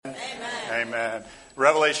Amen.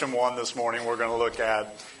 Revelation 1 this morning we're going to look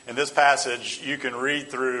at. In this passage, you can read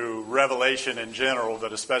through Revelation in general,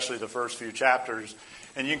 but especially the first few chapters,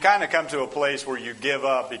 and you can kind of come to a place where you give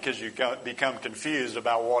up because you become confused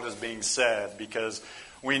about what is being said. Because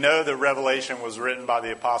we know that Revelation was written by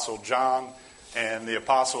the Apostle John, and the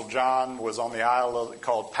Apostle John was on the isle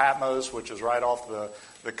called Patmos, which is right off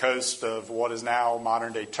the coast of what is now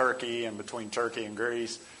modern-day Turkey and between Turkey and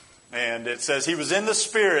Greece. And it says he was in the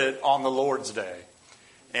Spirit on the Lord's day.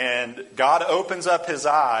 And God opens up his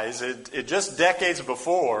eyes. It just decades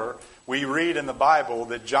before, we read in the Bible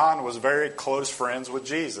that John was very close friends with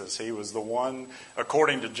Jesus. He was the one,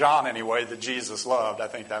 according to John anyway, that Jesus loved. I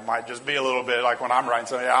think that might just be a little bit like when I'm writing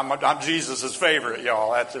something, I'm Jesus' favorite,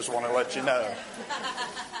 y'all. I just want to let you know.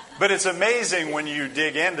 But it's amazing when you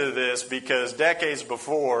dig into this, because decades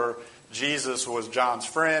before, Jesus was John's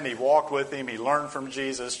friend. He walked with him. He learned from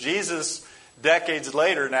Jesus. Jesus, decades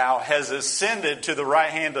later now, has ascended to the right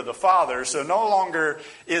hand of the Father. So no longer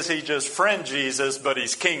is he just friend Jesus, but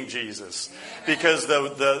he's King Jesus. Because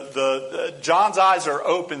John's eyes are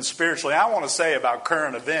open spiritually. I want to say about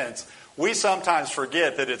current events, we sometimes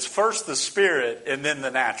forget that it's first the spirit and then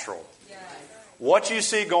the natural. What you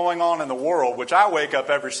see going on in the world, which I wake up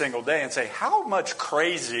every single day and say, how much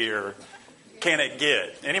crazier can it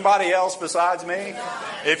get? Anybody else besides me?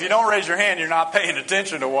 If you don't raise your hand, you're not paying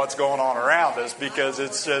attention to what's going on around us, because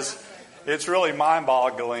it's really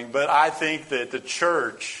mind-boggling. But I think that the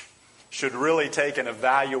church should really take an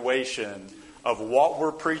evaluation of what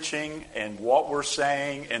we're preaching and what we're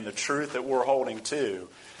saying and the truth that we're holding to,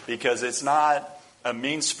 because it's not a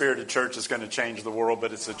mean-spirited church that's going to change the world,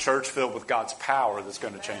 but it's a church filled with God's power that's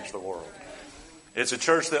going to change the world. It's a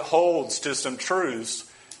church that holds to some truths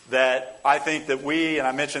that I think that we, and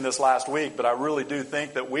I mentioned this last week, but I really do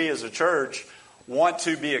think that we as a church want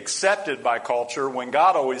to be accepted by culture, when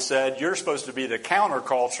God always said, you're supposed to be the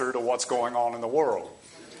counterculture to what's going on in the world.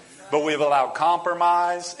 But we've allowed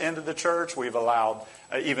compromise into the church. We've allowed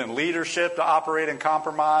even leadership to operate in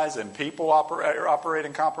compromise, and people operate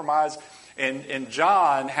in compromise. And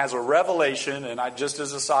John has a revelation, and just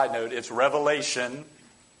as a side note, it's revelation.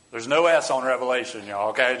 There's no S on Revelation, y'all,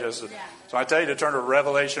 okay? So I tell you to turn to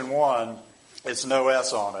Revelation 1, it's no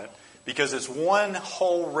S on it, because it's one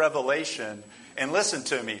whole revelation. And listen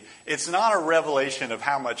to me, it's not a revelation of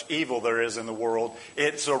how much evil there is in the world.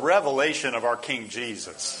 It's a revelation of our King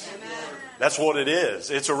Jesus. Amen. That's what it is.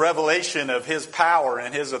 It's a revelation of his power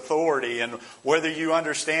and his authority. And whether you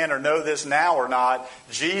understand or know this now or not,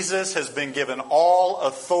 Jesus has been given all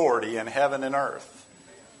authority in heaven and earth.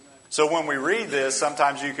 So when we read this,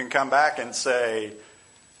 sometimes you can come back and say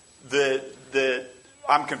that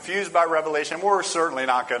I'm confused by Revelation. We're certainly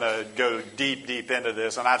not going to go deep into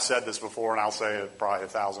this. And I've said this before, and I'll say it probably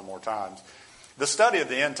 1,000 more times. The study of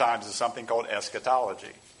the end times is something called eschatology.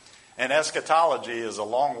 And eschatology is a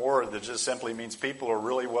long word that just simply means people are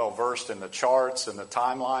really well versed in the charts and the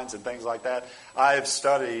timelines and things like that. I've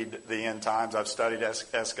studied the end times. I've studied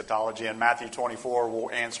eschatology. And Matthew 24 will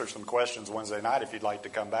answer some questions Wednesday night if you'd like to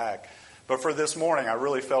come back. But for this morning, I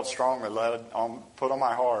really felt strongly put on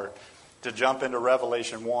my heart to jump into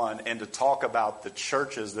Revelation 1 and to talk about the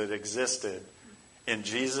churches that existed in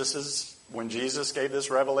when Jesus gave this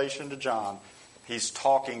revelation to John. He's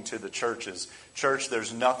talking to the churches. Church,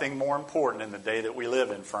 there's nothing more important in the day that we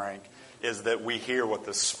live in, Frank, is that we hear what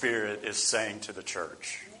the Spirit is saying to the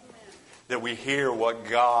church. That we hear what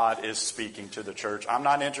God is speaking to the church. I'm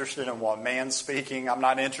not interested in what man's speaking. I'm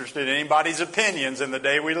not interested in anybody's opinions in the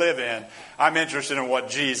day we live in. I'm interested in what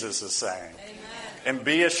Jesus is saying. Amen. And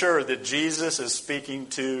be assured that Jesus is speaking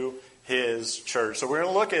to his church. So we're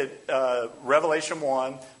going to look at Revelation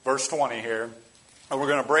 1, verse 20 here. And we're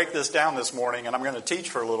going to break this down this morning, and I'm going to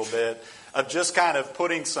teach for a little bit of just kind of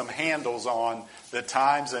putting some handles on the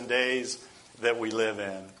times and days that we live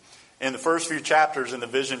in. In the first few chapters in the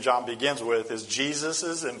vision John begins with is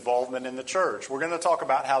Jesus' involvement in the church. We're going to talk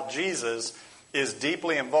about how Jesus is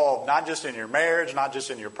deeply involved, not just in your marriage, not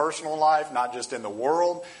just in your personal life, not just in the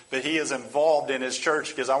world, but he is involved in his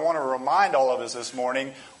church. Because I want to remind all of us this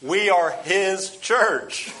morning, we are his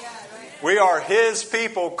church. We are his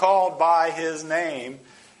people called by his name.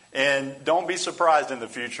 And don't be surprised in the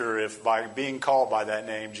future if by being called by that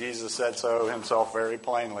name, Jesus said so himself very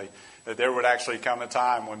plainly, that there would actually come a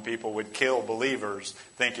time when people would kill believers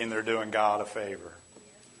thinking they're doing God a favor.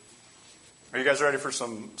 Are you guys ready for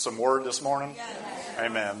some word this morning? Yes.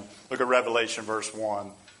 Amen. Look at Revelation verse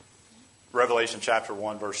 1. Revelation chapter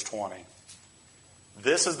 1 verse 20.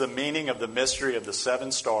 This is the meaning of the mystery of the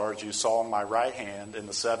 7 stars you saw in my right hand and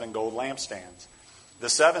the 7 gold lampstands. The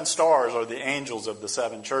 7 stars are the angels of the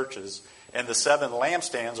 7 churches, And the 7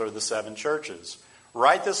 lampstands are the 7 churches.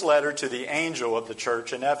 Write this letter to the angel of the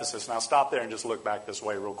church in Ephesus. Now stop there and just look back this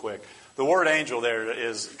way real quick. The word angel there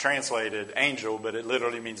is translated angel, but it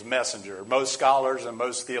literally means messenger. Most scholars and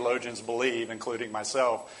most theologians believe, including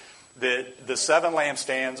myself, that the 7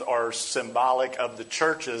 lampstands are symbolic of the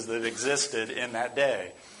churches that existed in that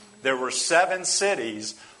day. There were 7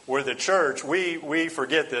 cities where the church, we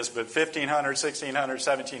forget this, but 1500, 1600,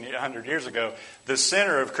 1700 years ago, the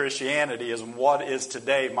center of Christianity is what is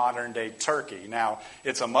today modern-day Turkey. Now,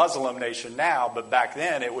 it's a Muslim nation now, but back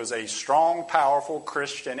then it was a strong, powerful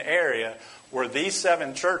Christian area where these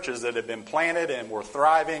 7 churches that had been planted and were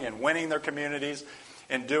thriving and winning their communities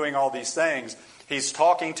and doing all these things. He's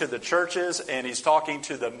talking to the churches and he's talking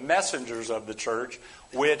to the messengers of the church,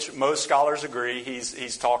 which most scholars agree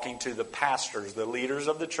he's talking to the pastors, the leaders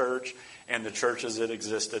of the church and the churches that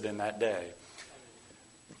existed in that day.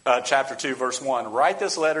 Chapter 2, verse 1. Write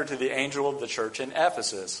this letter to the angel of the church in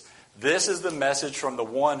Ephesus. This is the message from the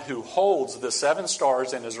one who holds the 7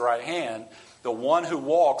 stars in his right hand, the one who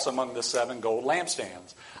walks among the 7 gold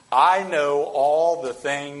lampstands. I know all the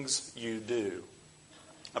things you do.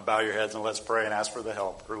 Now bow your heads and let's pray and ask for the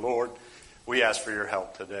help. Lord, we ask for your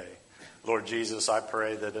help today. Lord Jesus, I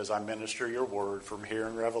pray that as I minister your word from here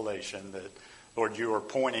in Revelation, that, Lord, you are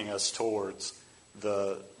pointing us towards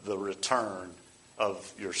the return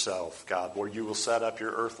of yourself, God, where you will set up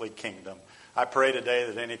your earthly kingdom. I pray today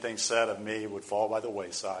that anything said of me would fall by the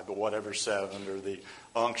wayside, but whatever's said under the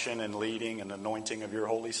unction and leading and anointing of your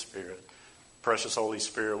Holy Spirit. Precious Holy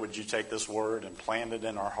Spirit, would you take this word and plant it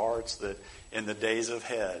in our hearts that in the days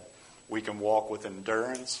ahead we can walk with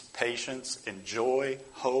endurance, patience, and joy,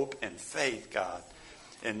 hope, and faith, God.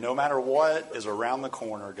 And no matter what is around the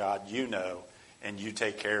corner, God, you know, and you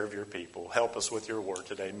take care of your people. Help us with your word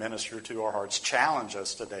today. Minister to our hearts. Challenge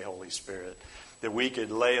us today, Holy Spirit, that we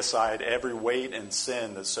could lay aside every weight and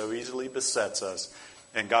sin that so easily besets us.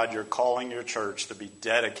 And God, you're calling your church to be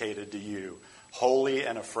dedicated to you, holy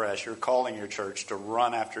and afresh. You're calling your church to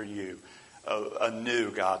run after you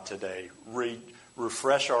anew, God, today.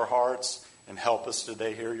 Refresh our hearts and help us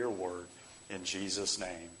today hear your word. In Jesus'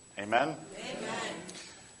 name. Amen? Amen.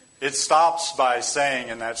 It stops by saying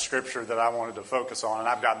in that scripture that I wanted to focus on, and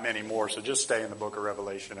I've got many more, so just stay in the book of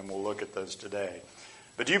Revelation and we'll look at those today.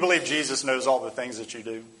 But do you believe Jesus knows all the things that you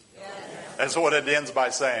do? Yes. That's what it ends by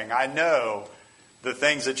saying. I know the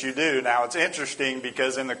things that you do. Now, it's interesting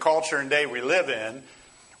because in the culture and day we live in,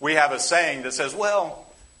 we have a saying that says, well,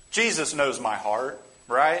 Jesus knows my heart,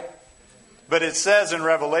 right? But it says in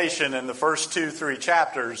Revelation in the first 2-3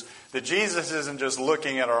 chapters that Jesus isn't just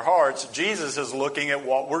looking at our hearts. Jesus is looking at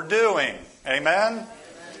what we're doing. Amen?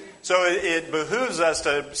 So it behooves us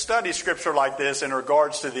to study Scripture like this in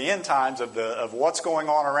regards to the end times of what's going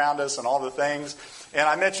on around us and all the things. And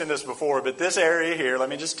I mentioned this before, but this area here, let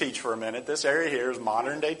me just teach for a minute. This area here is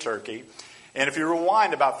modern-day Turkey. And if you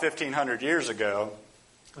rewind about 1,500 years ago,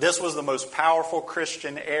 this was the most powerful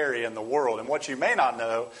Christian area in the world. And what you may not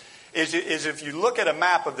know is if you look at a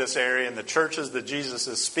map of this area and the churches that Jesus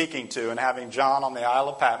is speaking to and having John on the Isle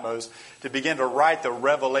of Patmos to begin to write the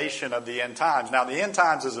revelation of the end times. Now, the end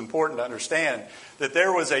times is important to understand that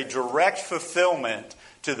there was a direct fulfillment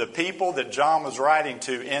to the people that John was writing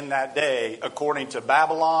to in that day according to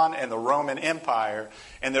Babylon and the Roman Empire.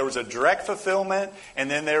 And there was a direct fulfillment, and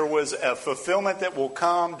then there was a fulfillment that will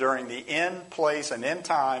come during the end place and end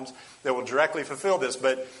times that will directly fulfill this.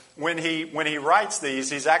 But when he writes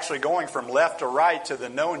these, he's actually going from left to right to the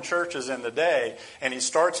known churches in the day. And he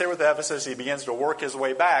starts here with Ephesus. He begins to work his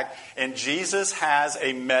way back. And Jesus has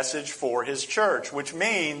a message for his church, which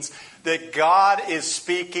means that God is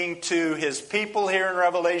speaking to his people here in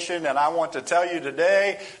Revelation. And I want to tell you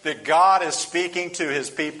today that God is speaking to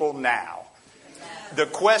his people now. The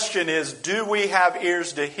question is, do we have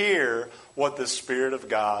ears to hear what the Spirit of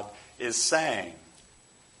God is saying?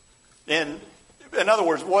 In other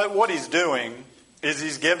words, what he's doing is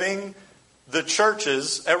he's giving the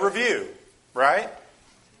churches a review, right?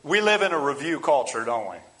 We live in a review culture, don't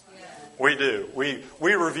we? Yeah. We do.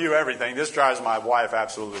 We review everything. This drives my wife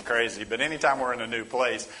absolutely crazy. But anytime we're in a new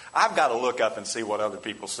place, I've got to look up and see what other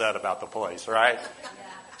people said about the place, right? Yeah.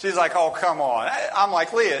 She's like, oh, come on. I'm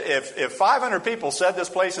like, Leah, if 500 people said this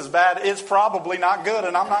place is bad, it's probably not good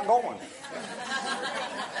and I'm not going.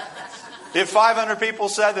 If 500 people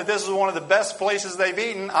said that this is one of the best places they've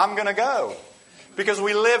eaten, I'm going to go. Because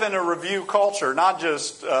we live in a review culture, not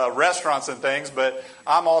just restaurants and things, but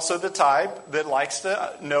I'm also the type that likes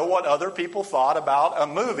to know what other people thought about a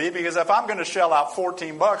movie. Because if I'm going to shell out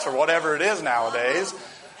 $14 or whatever it is nowadays,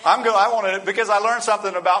 I want to, because I learned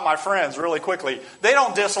something about my friends really quickly. They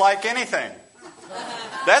don't dislike anything.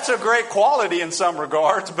 That's a great quality in some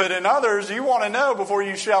regards, but in others, you want to know before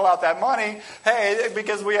you shell out that money. Hey,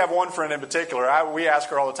 because we have one friend in particular, we ask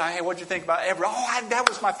her all the time, hey, what'd you think about Everett? Oh, that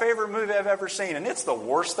was my favorite movie I've ever seen, and it's the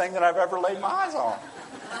worst thing that I've ever laid my eyes on.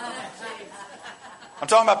 I'm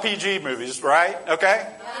talking about PG movies, right? Okay?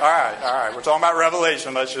 All right. We're talking about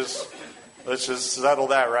Revelation. Let's just settle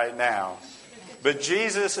that right now. But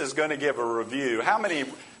Jesus is going to give a review. How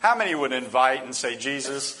many would invite and say,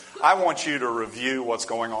 Jesus, I want you to review what's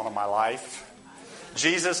going on in my life?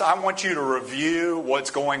 Jesus, I want you to review what's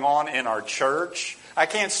going on in our church. I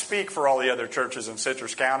can't speak for all the other churches in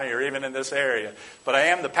Citrus County or even in this area, but I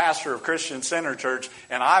am the pastor of Christian Center Church,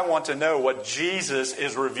 and I want to know what Jesus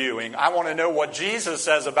is reviewing. I want to know what Jesus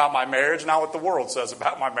says about my marriage, not what the world says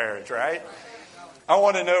about my marriage, right? I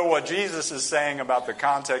want to know what Jesus is saying about the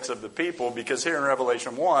context of the people, because here in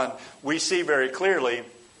Revelation 1, we see very clearly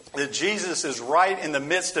that Jesus is right in the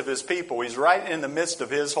midst of his people. He's right in the midst of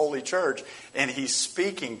his holy church, and he's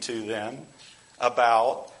speaking to them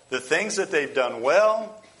about the things that they've done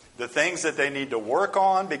well, the things that they need to work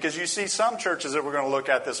on. Because you see some churches that we're going to look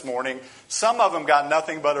at this morning, some of them got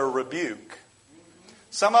nothing but a rebuke.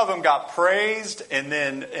 Some of them got praised and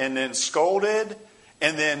then scolded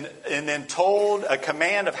and then told a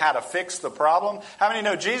command of how to fix the problem. How many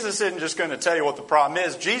know Jesus isn't just going to tell you what the problem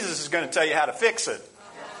is? Jesus is going to tell you how to fix it.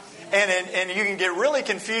 And you can get really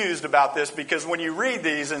confused about this, because when you read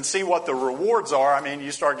these and see what the rewards are, I mean,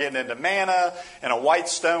 you start getting into manna and a white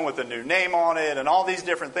stone with a new name on it and all these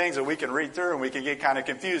different things that we can read through, and we can get kind of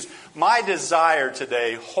confused. My desire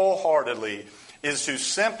today, wholeheartedly, is to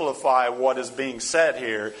simplify what is being said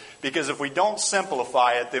here, because if we don't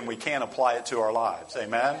simplify it, then we can't apply it to our lives.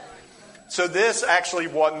 Amen? So this actually,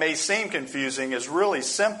 what may seem confusing, is really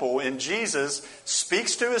simple. And Jesus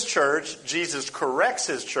speaks to his church. Jesus corrects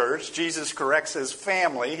his church. Jesus corrects his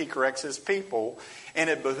family. He corrects his people. And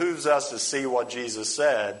it behooves us to see what Jesus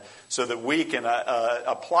said so that we can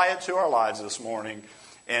apply it to our lives this morning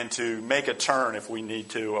and to make a turn, if we need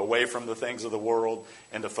to, away from the things of the world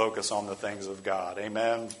and to focus on the things of God.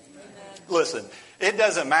 Amen? Listen, it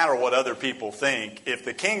doesn't matter what other people think. If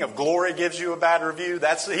the King of Glory gives you a bad review,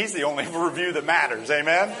 he's the only review that matters.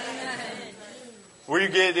 Amen? We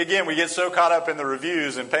get so caught up in the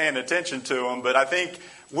reviews and paying attention to them. But I think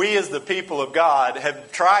we as the people of God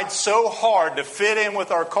have tried so hard to fit in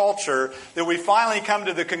with our culture that we finally come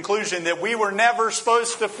to the conclusion that we were never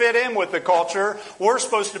supposed to fit in with the culture. We're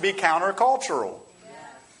supposed to be countercultural.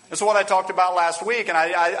 That's what I talked about last week, and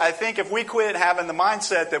I think if we quit having the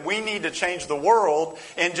mindset that we need to change the world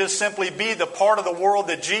and just simply be the part of the world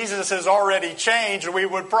that Jesus has already changed, we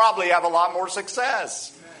would probably have a lot more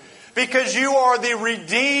success. Because you are the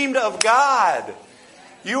redeemed of God.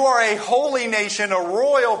 You are a holy nation, a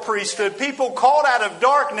royal priesthood, people called out of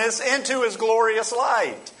darkness into his glorious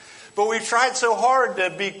light. But we've tried so hard to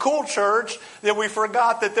be cool church that we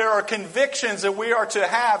forgot that there are convictions that we are to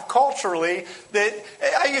have culturally. That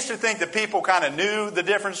I used to think that people kind of knew the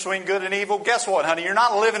difference between good and evil. Guess what, honey? You're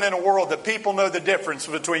not living in a world that people know the difference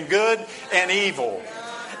between good and evil.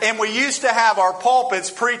 And we used to have our pulpits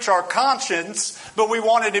preach our conscience, but we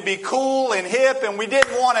wanted to be cool and hip, and we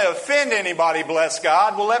didn't want to offend anybody, bless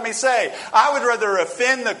God. Well, let me say, I would rather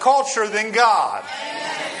offend the culture than God.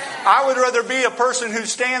 I would rather be a person who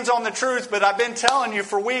stands on the truth, but I've been telling you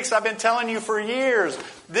for weeks, I've been telling you for years,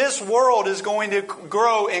 this world is going to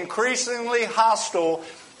grow increasingly hostile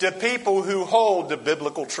to people who hold the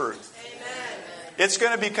biblical truth. It's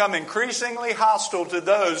going to become increasingly hostile to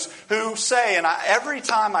those who say, and every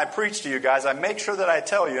time I preach to you guys, I make sure that I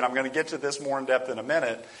tell you, and I'm going to get to this more in depth in a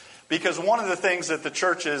minute, because one of the things that the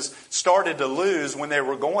churches started to lose when they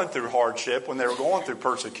were going through hardship, when they were going through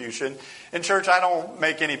persecution, and church, I don't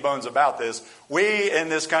make any bones about this, we in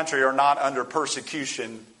this country are not under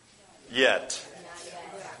persecution yet.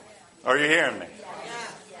 Are you hearing me?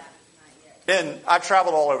 And I've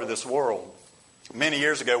traveled all over this world. Many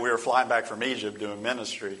years ago, we were flying back from Egypt doing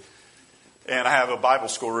ministry. And I have a Bible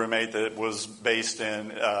school roommate that was based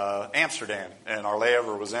in Amsterdam. And our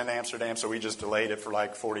layover was in Amsterdam, so we just delayed it for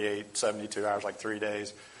like 48, 72 hours, like 3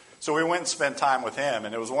 days. So we went and spent time with him.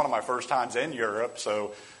 And it was one of my first times in Europe.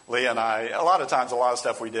 So Leah and I, a lot of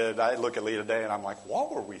stuff we did, I look at Leah today and I'm like,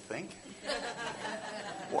 what were we thinking?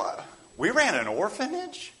 What? We ran an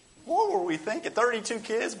orphanage? What were we thinking? 32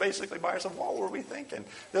 kids basically by ourselves. What were we thinking?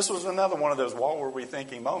 This was another one of those what were we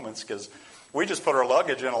thinking moments, because we just put our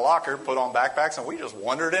luggage in a locker, put on backpacks, and we just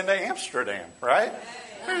wandered into Amsterdam, right?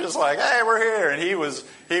 We were just like, hey, we're here. And he was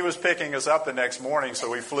picking us up the next morning,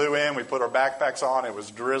 so we flew in, we put our backpacks on. It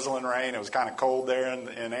was drizzling rain. It was kind of cold there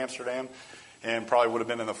in Amsterdam, and probably would have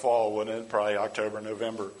been in the fall, wouldn't it? Probably October,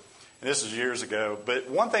 November. and this is years ago, but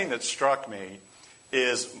one thing that struck me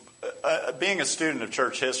is being a student of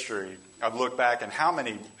church history, I've looked back and how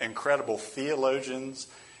many incredible theologians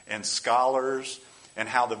and scholars and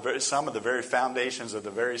how some of the very foundations of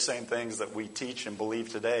the very same things that we teach and believe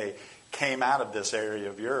today came out of this area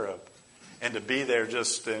of Europe. And to be there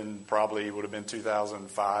just in probably would have been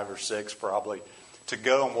 2005 or 6 probably, to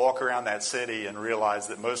go and walk around that city and realize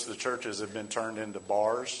that most of the churches have been turned into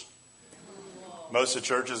bars. Most of the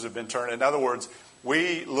churches have been turned. In other words,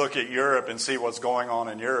 we look at Europe and see what's going on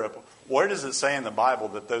in Europe. Where does it say in the Bible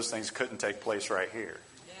that those things couldn't take place right here?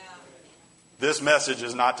 Yeah. This message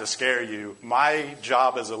is not to scare you. My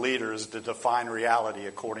job as a leader is to define reality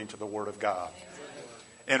according to the Word of God.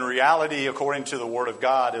 And reality, according to the Word of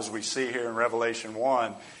God, as we see here in Revelation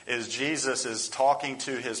 1, is Jesus is talking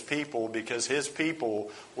to His people because His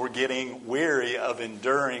people were getting weary of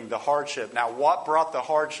enduring the hardship. Now, what brought the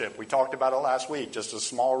hardship? We talked about it last week, just a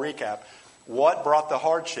small recap. What brought the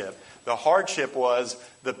hardship? The hardship was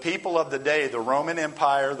the people of the day, the Roman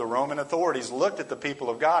Empire, the Roman authorities looked at the people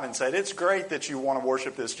of God and said, it's great that you want to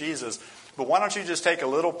worship this Jesus, but why don't you just take a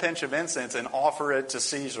little pinch of incense and offer it to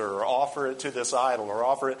Caesar or offer it to this idol or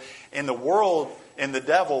offer it? In the world, and the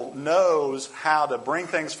devil knows how to bring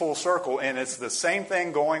things full circle, and it's the same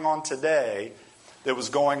thing going on today that was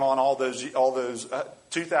going on all those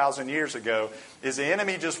 2,000 years ago, is the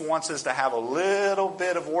enemy just wants us to have a little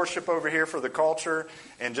bit of worship over here for the culture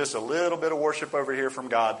and just a little bit of worship over here from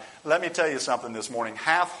God. Let me tell you something this morning.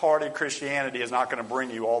 Half-hearted Christianity is not going to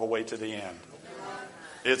bring you all the way to the end.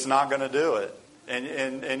 It's not going to do it.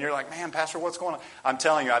 And you're like, man, Pastor, what's going on? I'm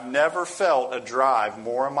telling you, I've never felt a drive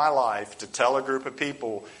more in my life to tell a group of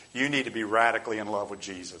people, you need to be radically in love with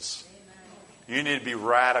Jesus. You need to be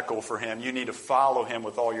radical for Him. You need to follow Him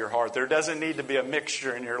with all your heart. There doesn't need to be a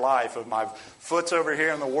mixture in your life of my foot's over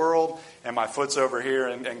here in the world and my foot's over here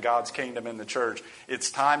in God's kingdom in the church.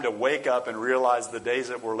 It's time to wake up and realize the days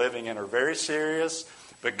that we're living in are very serious,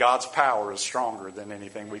 but God's power is stronger than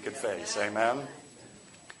anything we could face. Amen?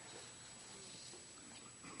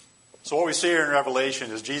 So what we see here in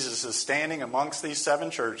Revelation is Jesus is standing amongst these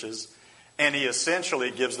 7 churches, and He essentially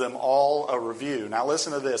gives them all a review. Now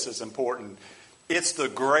listen to this, it's important. It's the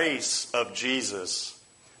grace of Jesus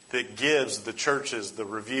that gives the churches the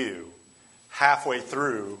review halfway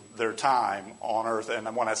through their time on earth.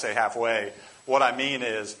 And when I say halfway, what I mean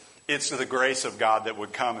is it's the grace of God that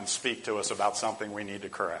would come and speak to us about something we need to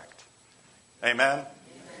correct. Amen?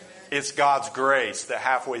 It's God's grace that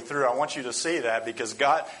halfway through, I want you to see that because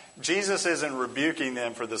Jesus isn't rebuking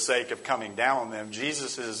them for the sake of coming down on them.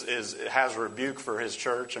 Jesus has rebuke for His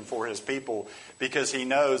church and for His people because He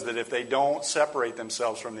knows that if they don't separate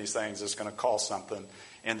themselves from these things, it's going to cost something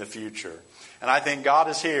in the future. And I think God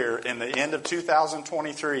is here in the end of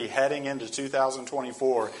 2023, heading into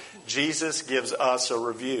 2024. Jesus gives us a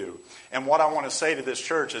review. And what I want to say to this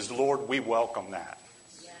church is, Lord, we welcome that.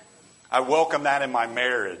 I welcome that in my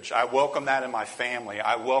marriage. I welcome that in my family.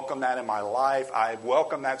 I welcome that in my life. I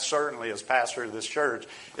welcome that certainly as pastor of this church.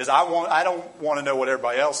 I don't want to know what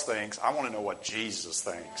everybody else thinks. I want to know what Jesus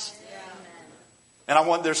thinks.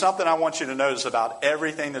 And there's something I want you to notice about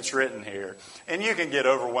everything that's written here. And you can get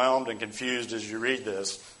overwhelmed and confused as you read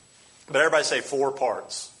this. But everybody say 4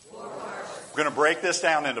 parts. 4 parts. We're going to break this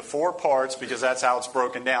down into 4 parts because that's how it's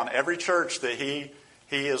broken down. Every church that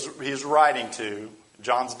he's writing to,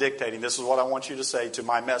 John's dictating, this is what I want you to say to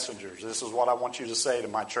my messengers. This is what I want you to say to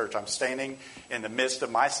my church. I'm standing in the midst of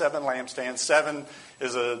my 7 lampstands. 7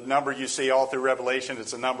 is a number you see all through Revelation.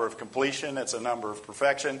 It's a number of completion. It's a number of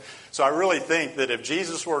perfection. So I really think that if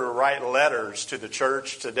Jesus were to write letters to the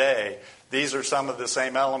church today, these are some of the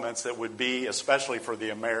same elements that would be, especially for the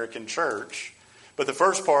American church. But the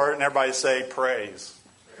first part, and everybody say praise.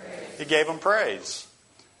 He gave them praise.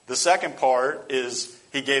 The second part is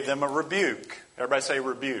He gave them a rebuke. Everybody say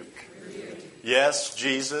rebuke. Yes,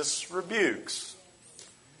 Jesus rebukes.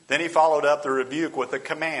 Then He followed up the rebuke with a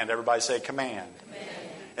command. Everybody say command.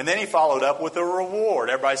 And then He followed up with a reward.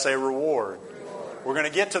 Everybody say reward. We're going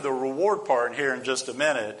to get to the reward part here in just a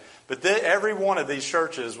minute. But every one of these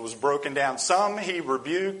churches was broken down. Some He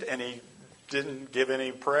rebuked and He didn't give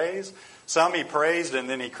any praise. Some He praised and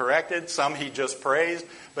then He corrected. Some He just praised.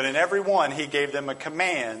 But in every one, He gave them a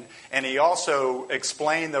command. And He also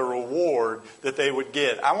explained the reward that they would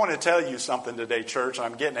get. I want to tell you something today, church. And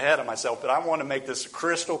I'm getting ahead of myself. But I want to make this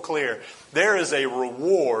crystal clear. There is a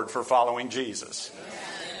reward for following Jesus.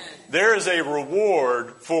 There is a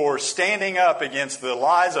reward for standing up against the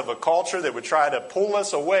lies of a culture that would try to pull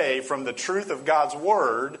us away from the truth of God's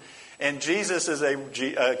Word. And Jesus is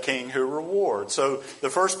a king who rewards. So the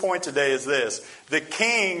first point today is this. The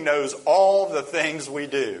king knows all the things we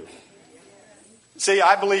do. See,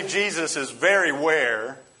 I believe Jesus is very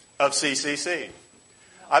aware of CCC.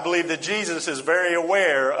 I believe that Jesus is very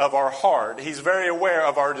aware of our heart. He's very aware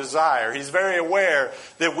of our desire. He's very aware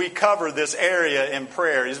that we cover this area in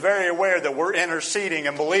prayer. He's very aware that we're interceding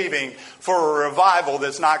and believing for a revival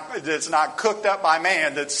that's not cooked up by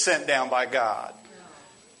man, that's sent down by God.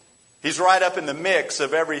 He's right up in the mix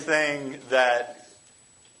of everything that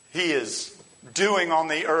He is doing on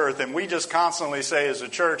the earth. And we just constantly say as a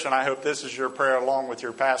church, and I hope this is your prayer along with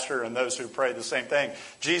your pastor and those who pray the same thing,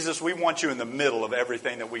 Jesus, we want you in the middle of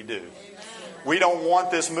everything that we do. Amen. We don't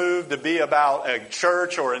want this move to be about a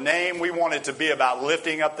church or a name. We want it to be about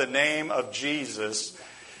lifting up the name of Jesus.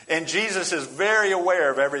 And Jesus is very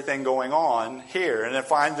aware of everything going on here. And I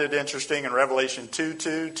find it interesting in Revelation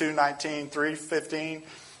 2:2, 2:19, 3:15,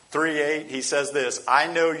 3:8, he says this, I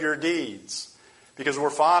know your deeds. Because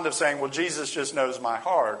we're fond of saying, well, Jesus just knows my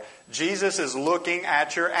heart. Jesus is looking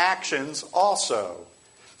at your actions also.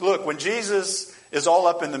 Look, when Jesus is all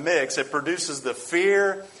up in the mix, it produces the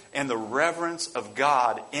fear and the reverence of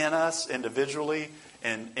God in us individually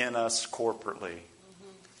and in us corporately.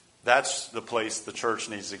 That's the place the church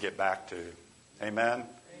needs to get back to. Amen?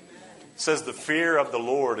 It says the fear of the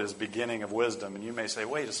Lord is beginning of wisdom. And you may say,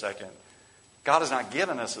 wait a second. God has not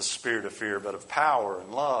given us a spirit of fear, but of power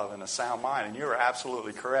and love and a sound mind. And you are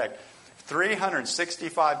absolutely correct.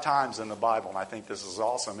 365 times in the Bible, and I think this is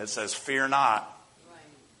awesome, it says, fear not.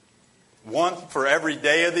 Right. One for every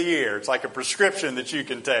day of the year. It's like a prescription that you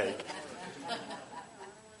can take.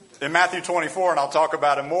 In Matthew 24, and I'll talk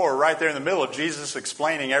about it more, right there in the middle of Jesus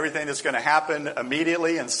explaining everything that's going to happen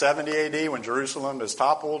immediately in 70 AD when Jerusalem is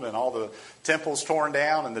toppled and all the temples torn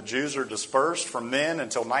down and the Jews are dispersed from then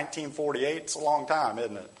until 1948. It's a long time,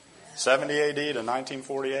 isn't it? 70 AD to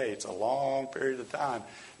 1948. It's a long period of time.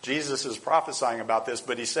 Jesus is prophesying about this,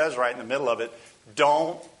 but he says right in the middle of it,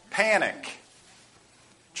 don't panic.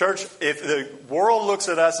 Church, if the world looks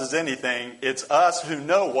at us as anything, it's us who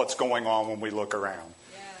know what's going on when we look around.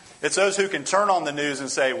 It's those who can turn on the news and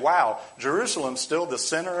say, wow, Jerusalem's still the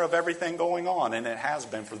center of everything going on, and it has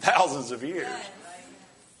been for thousands of years.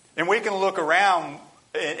 And we can look around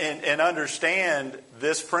and understand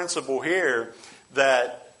this principle here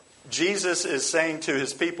that Jesus is saying to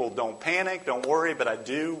his people, don't panic, don't worry, but I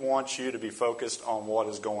do want you to be focused on what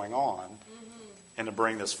is going on and to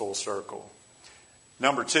bring this full circle.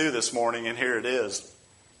 Number 2 this morning, and here it is,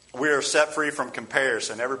 we are set free from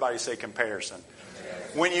comparison. Everybody say comparison.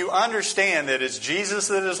 When you understand that it's Jesus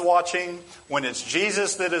that is watching, when it's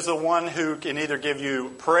Jesus that is the one who can either give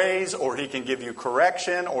you praise or he can give you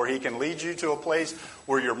correction or he can lead you to a place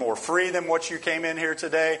where you're more free than what you came in here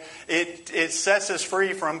today, it sets us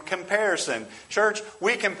free from comparison. Church,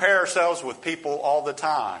 we compare ourselves with people all the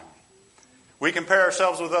time. We compare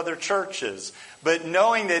ourselves with other churches. But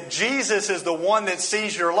knowing that Jesus is the one that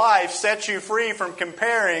sees your life sets you free from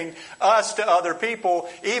comparing us to other people,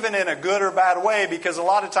 even in a good or bad way. Because a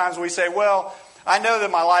lot of times we say, well, I know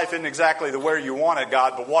that my life isn't exactly the way you want it,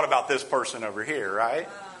 God, but what about this person over here, right?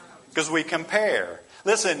 Because we compare.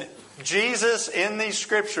 Listen, Jesus in these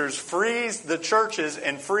scriptures frees the churches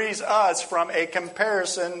and frees us from a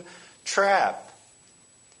comparison trap.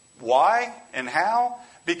 Why and how?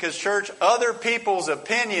 Because, church, other people's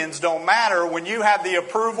opinions don't matter when you have the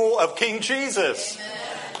approval of King Jesus.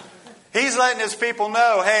 Amen. He's letting his people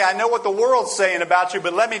know, hey, I know what the world's saying about you,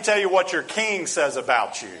 but let me tell you what your king says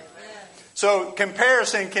about you. Amen. So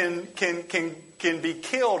comparison can be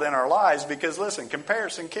killed in our lives because, listen,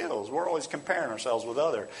 comparison kills. We're always comparing ourselves with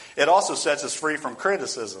others. It also sets us free from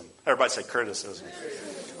criticism. Everybody say criticism.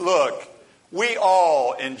 Look, we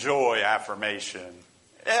all enjoy affirmation.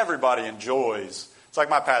 Everybody enjoys. It's like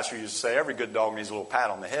my pastor used to say, every good dog needs a little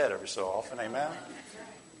pat on the head every so often, amen?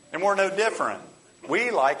 And we're no different.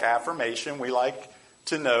 We like affirmation, we like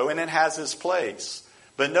to know, and it has its place.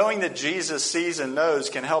 But knowing that Jesus sees and knows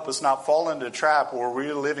can help us not fall into a trap where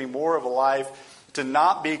we're living more of a life to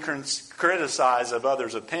not be criticized of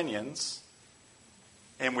others' opinions,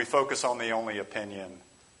 and we focus on the only opinion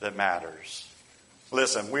that matters.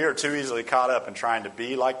 Listen, we are too easily caught up in trying to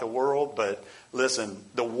be like the world, but listen,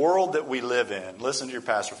 the world that we live in, listen to your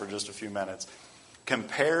pastor for just a few minutes.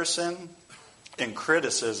 Comparison and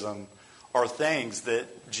criticism are things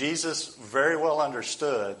that Jesus very well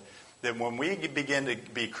understood, that when we begin to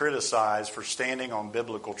be criticized for standing on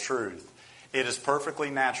biblical truth, it is perfectly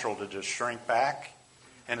natural to just shrink back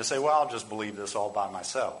and to say, well, I'll just believe this all by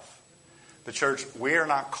myself. But church, we are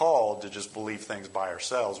not called to just believe things by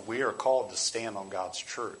ourselves. We are called to stand on God's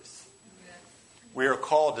truth. We are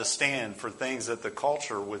called to stand for things that the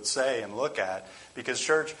culture would say and look at. Because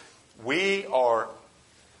church, we are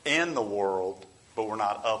in the world, but we're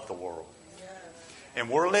not of the world. And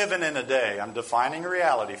we're living in a day, I'm defining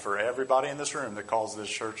reality for everybody in this room that calls this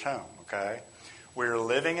church home, okay? We're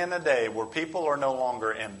living in a day where people are no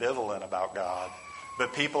longer ambivalent about God,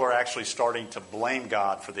 but people are actually starting to blame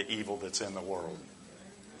God for the evil that's in the world.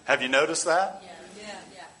 Have you noticed that? Yeah.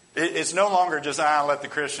 It's no longer just, let the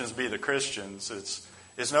Christians be the Christians.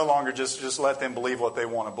 It's no longer just let them believe what they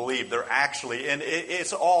want to believe. They're actually, and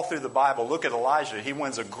it's all through the Bible. Look at Elijah. He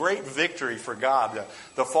wins a great victory for God.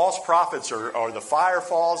 The false prophets are the fire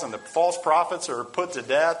falls, and the false prophets are put to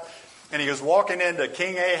death. And he was walking into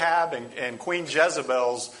King Ahab and Queen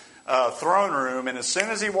Jezebel's throne room. And as soon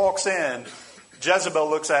as he walks in, Jezebel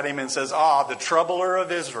looks at him and says, the troubler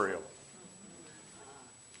of Israel.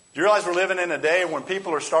 Do you realize we're living in a day when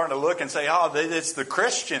people are starting to look and say, it's the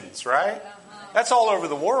Christians, right? That's all over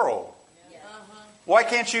the world. Why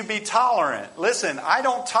can't you be tolerant? Listen, I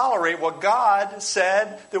don't tolerate what God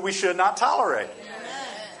said that we should not tolerate.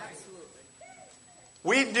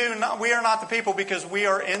 We are not the people because we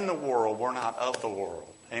are in the world. We're not of the world.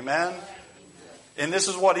 Amen? And this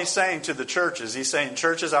is what he's saying to the churches. He's saying,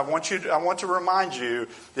 churches, I want to remind you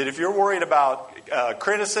that if you're worried about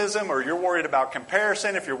criticism or you're worried about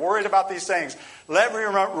comparison, if you're worried about these things, let me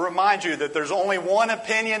remind you that there's only one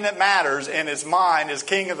opinion that matters, and it's mine as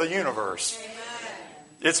King of the universe. Amen.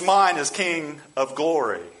 It's mine as King of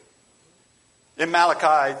glory. In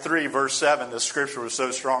Malachi 3, verse 7, this scripture was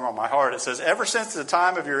so strong on my heart. It says, ever since the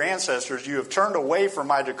time of your ancestors, you have turned away from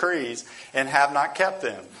my decrees and have not kept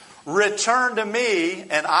them. Return to me,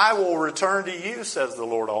 and I will return to you, says the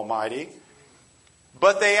Lord Almighty.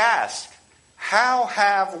 But they ask, how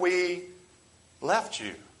have we left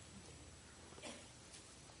you?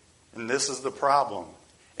 And this is the problem.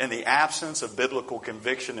 In the absence of biblical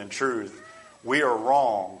conviction and truth, we are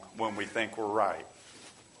wrong when we think we're right.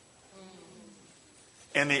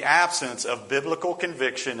 In the absence of biblical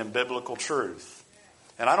conviction and biblical truth.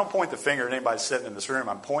 And I don't point the finger at anybody sitting in this room.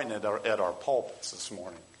 I'm pointing it at our pulpits this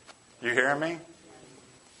morning. You hear me?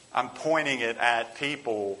 I'm pointing it at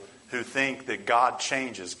people who think that God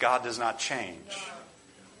changes. God does not change.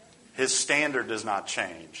 His standard does not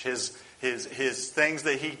change. His things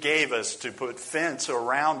that He gave us to put fence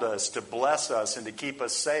around us, to bless us and to keep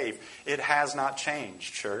us safe, it has not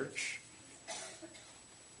changed, church.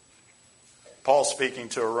 Paul, speaking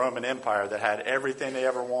to a Roman Empire that had everything they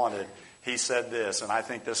ever wanted, he said this, and I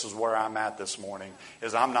think this is where I'm at this morning,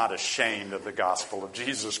 is I'm not ashamed of the gospel of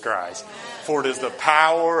Jesus Christ. For it is the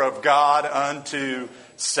power of God unto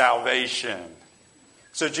salvation.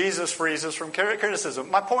 So Jesus frees us from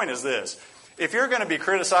criticism. My point is this. If you're going to be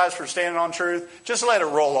criticized for standing on truth, just let it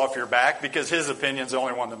roll off your back because His opinion's the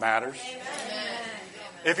only one that matters. Amen.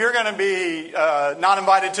 If you're going to be not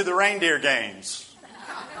invited to the reindeer games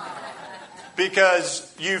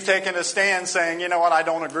because you've taken a stand saying, you know what, I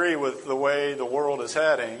don't agree with the way the world is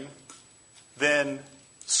heading, then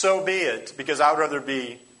so be it, because I would rather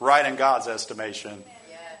be right in God's estimation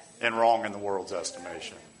and wrong in the world's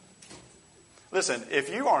estimation. Listen,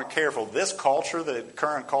 if you aren't careful, this culture, the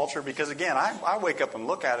current culture, because again, I wake up and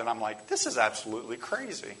look at it and I'm like, this is absolutely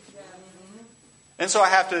crazy. And so I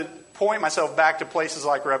have to point myself back to places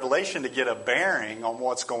like Revelation to get a bearing on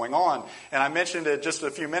what's going on. And I mentioned it just a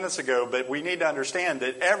few minutes ago, but we need to understand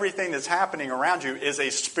that everything that's happening around you is a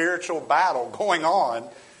spiritual battle going on.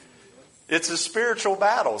 It's a spiritual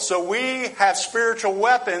battle. So we have spiritual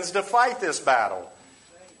weapons to fight this battle.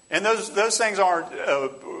 And those things aren't,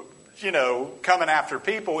 coming after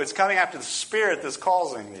people. It's coming after the spirit that's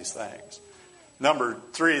causing these things. Number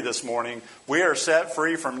 3 this morning, we are set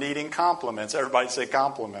free from needing compliments. Everybody say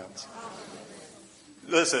compliments.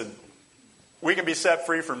 Listen, we can be set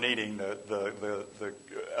free from needing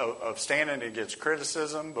of standing against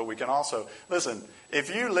criticism, but we can also, listen,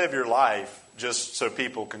 if you live your life just so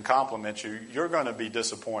people can compliment you, you're going to be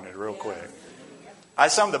disappointed real quick.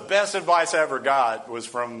 Some of the best advice I ever got was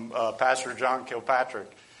from Pastor John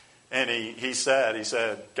Kilpatrick. And he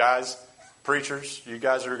said, guys, preachers, you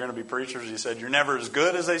guys are going to be preachers. He said, you're never as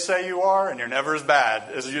good as they say you are, and you're never as bad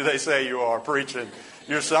as they say you are preaching.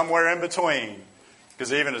 You're somewhere in between.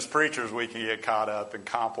 Because even as preachers, we can get caught up in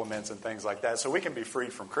compliments and things like that. So we can be free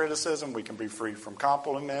from criticism. We can be free from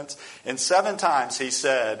compliments. And 7 times he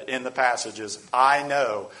said in the passages, I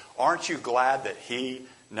know. Aren't you glad that He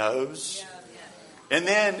knows? Yeah. And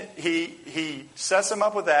then he sets them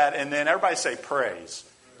up with that. And then everybody say praise.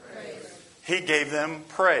 He gave them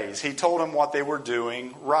praise. He told them what they were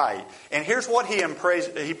doing right. And here's what he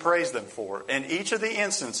praised them for. In each of the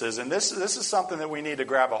instances, and this is something that we need to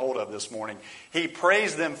grab a hold of this morning. He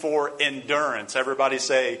praised them for endurance. Everybody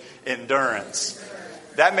say endurance.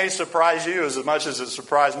 That may surprise you as much as it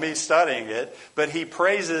surprised me studying it, but he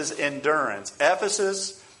praises endurance.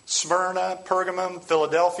 Ephesus, Smyrna, Pergamum,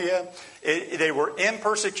 Philadelphia, they were in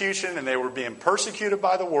persecution and they were being persecuted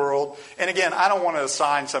by the world. And again, I don't want to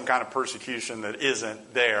assign some kind of persecution that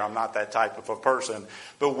isn't there. I'm not that type of a person.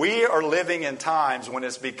 But we are living in times when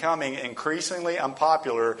it's becoming increasingly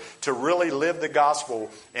unpopular to really live the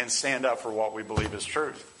gospel and stand up for what we believe is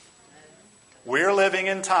truth. We're living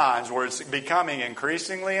in times where it's becoming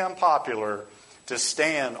increasingly unpopular to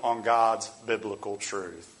stand on God's biblical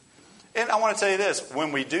truth. And I want to tell you this,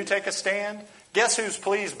 when we do take a stand, guess who's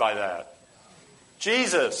pleased by that?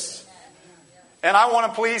 Jesus. And I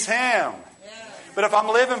want to please Him. But if I'm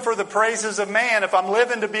living for the praises of man, if I'm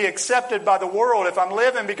living to be accepted by the world, if I'm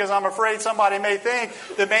living because I'm afraid somebody may think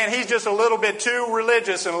that, man, he's just a little bit too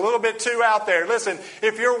religious and a little bit too out there. Listen,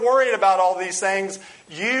 if you're worried about all these things,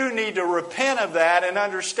 you need to repent of that and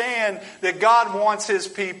understand that God wants His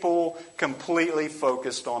people completely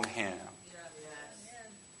focused on Him.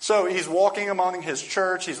 So he's walking among his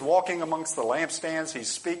church. He's walking amongst the lampstands. He's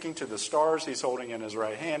speaking to the stars he's holding in his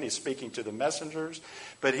right hand. He's speaking to the messengers.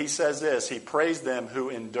 But he says this, he praised them who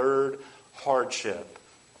endured hardship.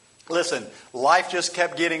 Listen, life just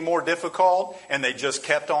kept getting more difficult and they just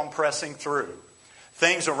kept on pressing through.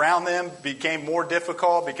 Things around them became more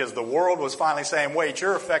difficult because the world was finally saying, wait,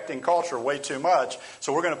 you're affecting culture way too much.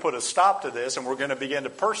 So we're going to put a stop to this and we're going to begin to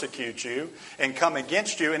persecute you and come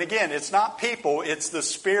against you. And again, it's not people, it's the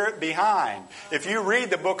spirit behind. If you read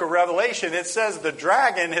the book of Revelation, it says the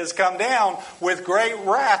dragon has come down with great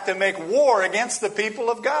wrath to make war against the people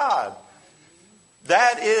of God.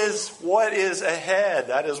 That is what is ahead.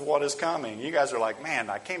 That is what is coming. You guys are like, man,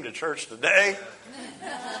 I came to church today.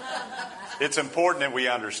 It's important that we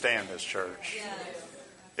understand this, church.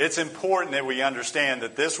 It's important that we understand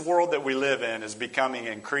that this world that we live in is becoming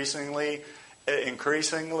increasingly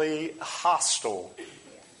hostile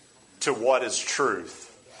to what is truth.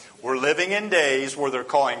 We're living in days where they're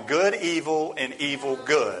calling good evil and evil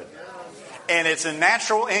good. And it's a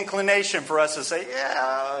natural inclination for us to say,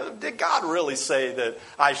 yeah, did God really say that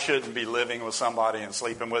I shouldn't be living with somebody and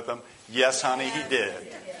sleeping with them? Yes, honey, He did.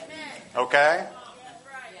 Okay?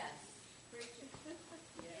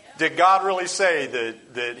 Did God really say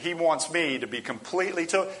that He wants me to be completely...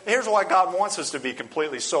 Here's why God wants us to be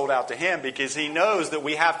completely sold out to Him, because He knows that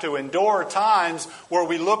we have to endure times where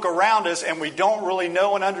we look around us and we don't really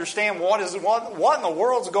know and understand what in the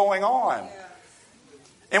world's going on.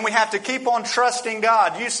 And we have to keep on trusting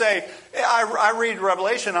God. You say, I read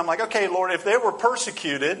Revelation, I'm like, okay, Lord, if they were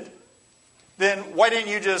persecuted, then why didn't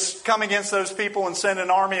you just come against those people and send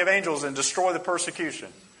an army of angels and destroy the persecution?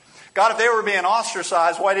 God, if they were being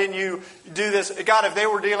ostracized, why didn't you do this? God, if they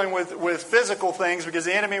were dealing with physical things because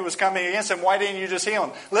the enemy was coming against them, why didn't you just heal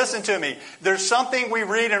them? Listen to me. There's something we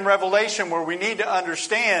read in Revelation where we need to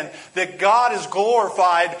understand that God is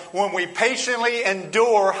glorified when we patiently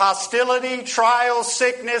endure hostility, trials,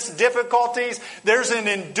 sickness, difficulties. There's an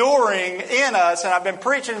enduring in us, and I've been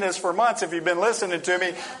preaching this for months if you've been listening to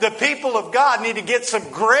me. The people of God need to get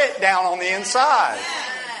some grit down on the inside.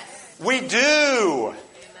 We do.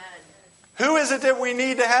 Who is it that we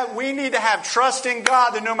need to have? We need to have trust in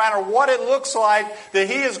God that no matter what it looks like, that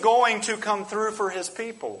He is going to come through for His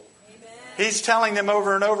people. He's telling them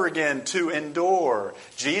over and over again to endure.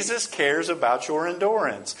 Jesus cares about your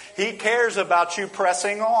endurance. He cares about you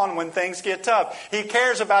pressing on when things get tough. He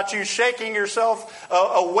cares about you shaking yourself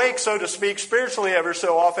awake, so to speak, spiritually ever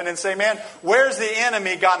so often and say, man, where's the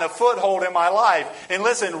enemy gotten a foothold in my life? And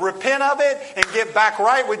listen, repent of it and get back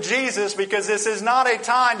right with Jesus, because this is not a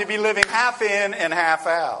time to be living half in and half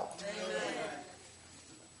out.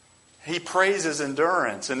 He praises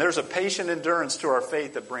endurance, and there's a patient endurance to our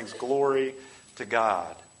faith that brings glory to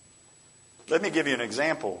God. Let me give you an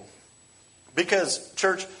example. Because,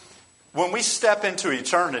 church, when we step into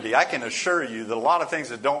eternity, I can assure you that a lot of things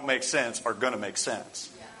that don't make sense are going to make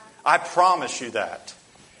sense. I promise you that.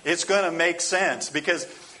 It's going to make sense because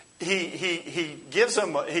He gives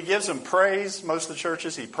them praise. Most of the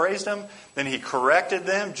churches, He praised them, then He corrected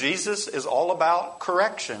them. Jesus is all about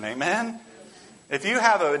correction. Amen? If you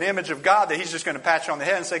have an image of God that He's just going to pat you on the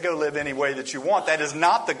head and say, go live any way that you want, that is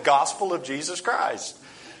not the gospel of Jesus Christ.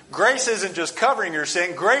 Grace isn't just covering your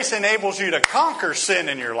sin. Grace enables you to conquer sin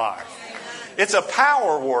in your life. It's a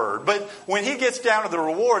power word. But when He gets down to the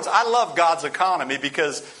rewards, I love God's economy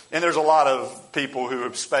because, and there's a lot of people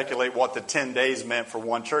who speculate what the 10 days meant for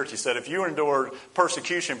one church. He said, if you endure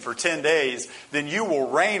persecution for 10 days, then you will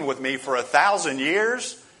reign with me for 1,000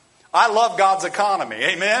 years. I love God's economy.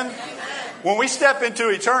 Amen? When we step into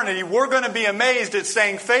eternity, we're going to be amazed at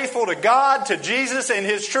staying faithful to God, to Jesus, and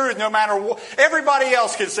His truth, no matter what. Everybody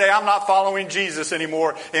else can say, I'm not following Jesus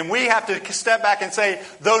anymore. And we have to step back and say,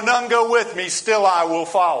 though none go with me, still I will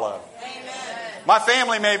follow. My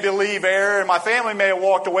family may believe error, and my family may have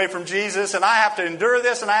walked away from Jesus, and I have to endure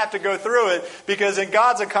this, and I have to go through it, because in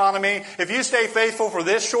God's economy, if you stay faithful for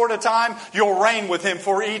this short a time, you'll reign with Him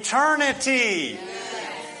for eternity.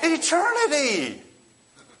 Eternity.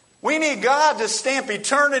 We need God to stamp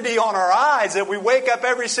eternity on our eyes, that we wake up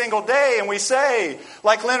every single day and we say,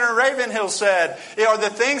 like Leonard Ravenhill said, are the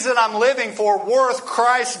things that I'm living for worth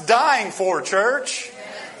Christ dying for, church?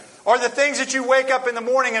 Are the things that you wake up in the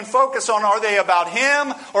morning and focus on, are they about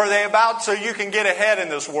Him, or are they about so you can get ahead in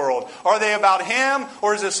this world? Are they about Him,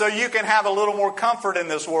 or is it so you can have a little more comfort in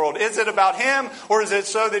this world? Is it about Him, or is it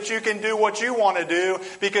so that you can do what you want to do?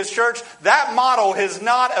 Because, church, that model has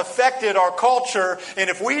not affected our culture,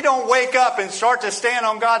 and if we don't wake up and start to stand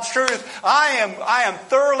on God's truth, I am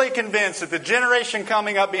thoroughly convinced that the generation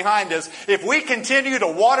coming up behind us, if we continue to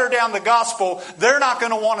water down the gospel, they're not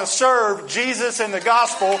going to want to serve Jesus and the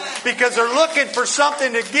gospel, because they're looking for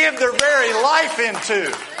something to give their very life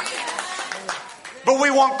into. But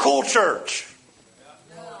we want cool church.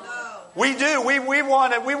 We do. We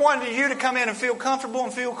wanted you to come in and feel comfortable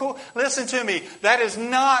and feel cool. Listen to me. That is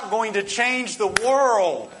not going to change the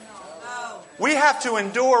world. We have to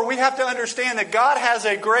endure. We have to understand that God has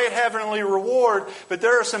a great heavenly reward, but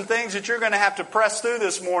there are some things that you're going to have to press through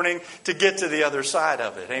this morning to get to the other side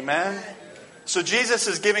of it. Amen? So Jesus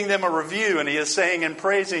is giving them a review, and He is saying and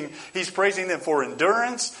praising, He's praising them for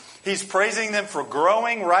endurance. He's praising them for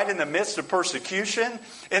growing right in the midst of persecution.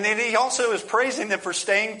 And then He also is praising them for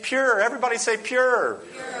staying pure. Everybody say pure.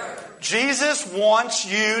 Pure. Jesus wants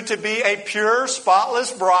you to be a pure,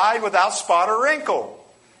 spotless bride without spot or wrinkle.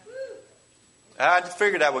 I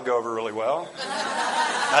figured that would go over really well.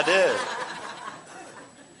 I did.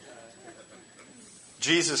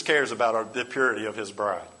 Jesus cares about the purity of His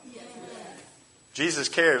bride. Jesus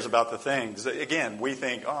cares about the things. Again, we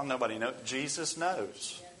think, oh, nobody knows. Jesus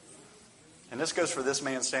knows. And this goes for this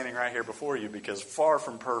man standing right here before you, because far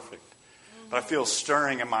from perfect. But I feel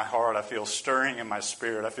stirring in my heart. I feel stirring in my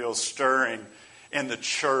spirit. I feel stirring in the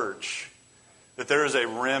church that there is a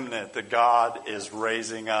remnant that God is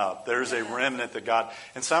raising up. There's a remnant that God...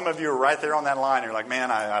 And some of you are right there on that line. You're like,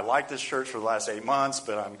 man, I like this church for the last 8 months,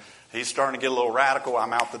 but he's starting to get a little radical.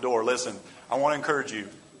 I'm out the door. Listen, I want to encourage you.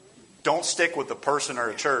 Don't stick with the person or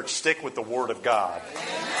a church. Stick with the Word of God.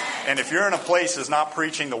 And if you're in a place that's not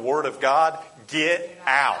preaching the Word of God, get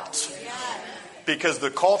out. Because the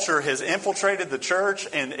culture has infiltrated the church,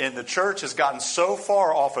 and the church has gotten so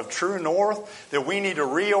far off of true north that we need to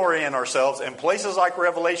reorient ourselves. And places like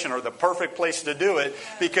Revelation are the perfect place to do it,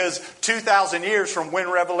 because 2,000 years from when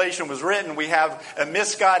Revelation was written, we have a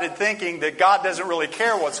misguided thinking that God doesn't really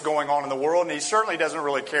care what's going on in the world, and He certainly doesn't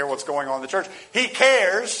really care what's going on in the church. He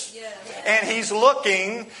cares, and He's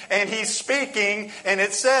looking, and He's speaking, and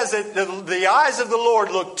it says that the eyes of the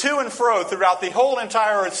Lord look to and fro throughout the whole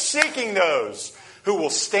entire earth, seeking those who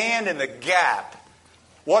will stand in the gap.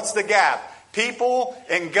 What's the gap? People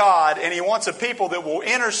and God, and He wants a people that will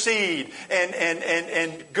intercede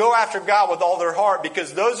and go after God with all their heart,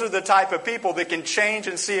 because those are the type of people that can change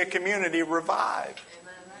and see a community revived.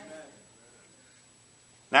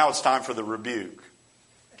 Now it's time for the rebuke.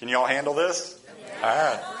 Can you all handle this? All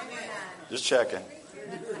right. Just checking.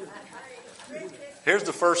 Here's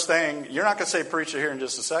the first thing. You're not going to say preacher here in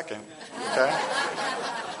just a second. Okay?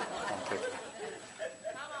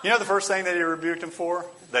 You know the first thing that He rebuked them for?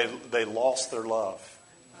 They lost their love.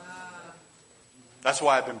 That's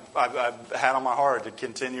why I've had on my heart to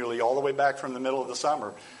continually, all the way back from the middle of the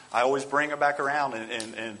summer, I always bring it back around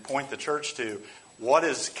and point the church to what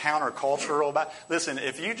is countercultural about. Listen,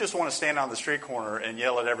 if you just want to stand on the street corner and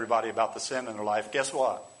yell at everybody about the sin in their life, guess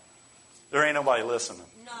what? There ain't nobody listening.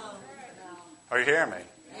 No. Are you hearing me?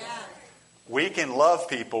 Yeah. We can love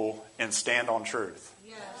people and stand on truth.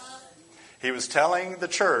 He was telling the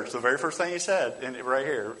church, the very first thing He said, and right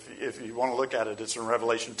here, if you want to look at it, it's in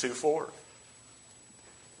Revelation 2:4.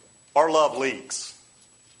 Our love leaks.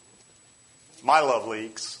 My love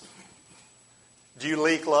leaks. Do you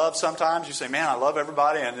leak love sometimes? You say, man, I love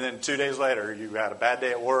everybody, and then 2 days later, you had a bad day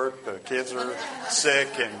at work, the kids are sick,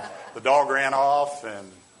 and the dog ran off,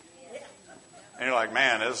 and you're like,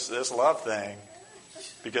 man, this love thing,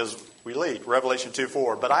 because we leak. Revelation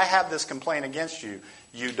 2:4. But I have this complaint against you.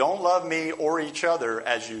 You don't love me or each other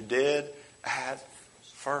as you did at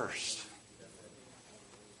first.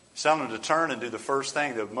 He's telling them to turn and do the first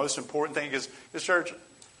thing. The most important thing is, this church,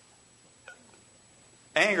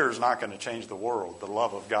 Anger is not going to change the world. The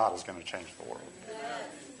love of God is going to change the world.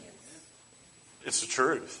 It's the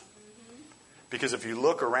truth. Because if you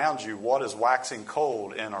look around you, what is waxing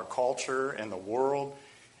cold in our culture, in the world,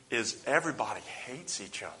 is everybody hates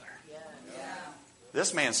each other.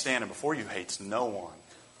 This man standing before you hates no one.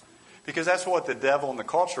 Because that's what the devil and the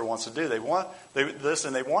culture wants to do. They want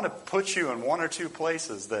to put you in one or two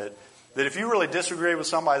places that if you really disagree with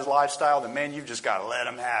somebody's lifestyle, then man, you've just got to let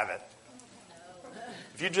them have it.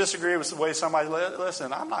 If you disagree with the way somebody,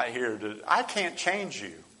 listen, I'm not here I can't change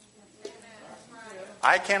you.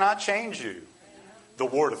 I cannot change you. The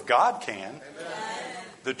Word of God can.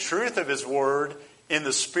 The truth of His Word in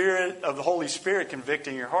the Spirit of the Holy Spirit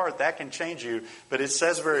convicting your heart, that can change you. But it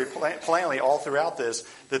says very plainly all throughout this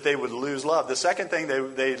that they would lose love. The second thing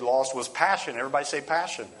they lost was passion. Everybody say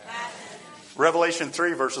passion. Revelation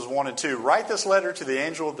 3 verses 1 and 2. Write this letter to the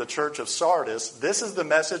angel of the church of Sardis. This is the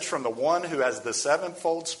message from the one who has the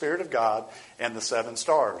sevenfold Spirit of God and the 7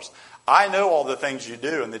 stars. I know all the things you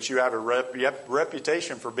do and that you have a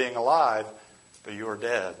reputation for being alive, but you are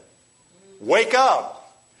dead. Wake up!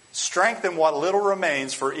 Strengthen what little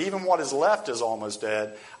remains, for even what is left is almost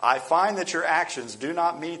dead. I find that your actions do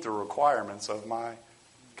not meet the requirements of my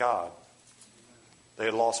God. They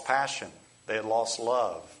had lost passion. They had lost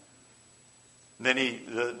love. Then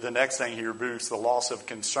the next thing he rebukes, the loss of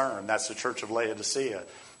concern. That's the church of Laodicea.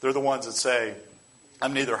 They're the ones that say,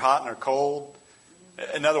 I'm neither hot nor cold.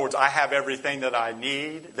 In other words, I have everything that I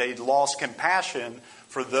need. They lost compassion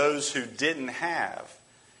for those who didn't have.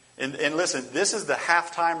 And listen, this is the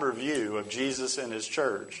halftime review of Jesus and His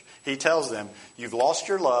church. He tells them, you've lost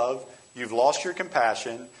your love, you've lost your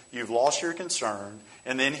compassion, you've lost your concern,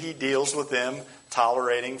 and then He deals with them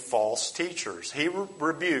tolerating false teachers. He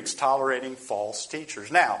rebukes tolerating false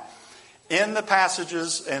teachers. Now, in the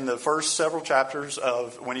passages in the first several chapters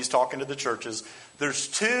of when He's talking to the churches, there's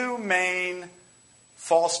 2 main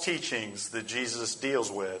false teachings that Jesus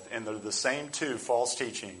deals with, and they're the same 2 false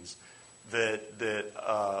teachings that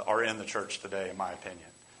are in the church today, in my opinion.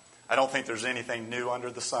 I don't think there's anything new under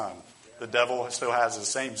the sun. The devil still has the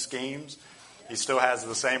same schemes. He still has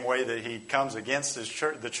the same way that he comes against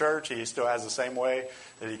the church. He still has the same way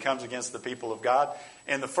that he comes against the people of God.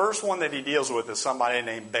 And the first one that he deals with is somebody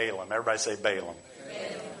named Balaam. Everybody say Balaam.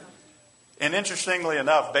 Balaam. And interestingly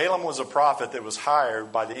enough, Balaam was a prophet that was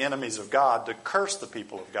hired by the enemies of God to curse the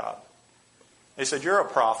people of God. They said, you're a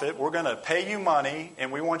prophet, we're going to pay you money,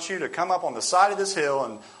 and we want you to come up on the side of this hill,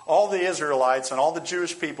 and all the Israelites and all the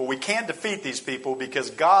Jewish people, we can't defeat these people because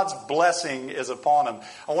God's blessing is upon them.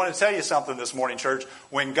 I want to tell you something this morning, church.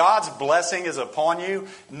 When God's blessing is upon you,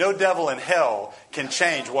 no devil in hell can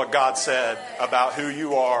change what God said about who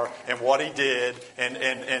you are and what He did, and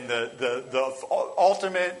the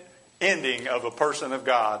ultimate ending of a person of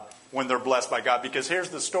God when they're blessed by God. Because here's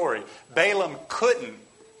the story. Balaam couldn't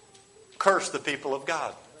curse the people of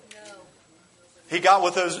God. He got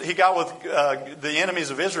with the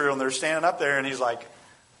enemies of Israel, and they're standing up there, and he's like,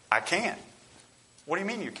 I can't. What do you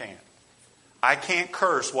mean you can't? I can't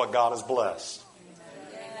curse what God has blessed.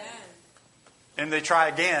 And they try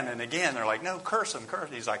again and again. They're like, no, curse him, curse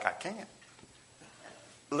him. He's like, I can't.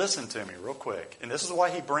 Listen to me real quick. And this is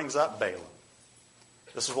why he brings up Balaam.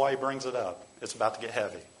 This is why he brings it up. It's about to get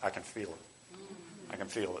heavy. I can feel it. I can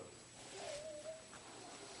feel it.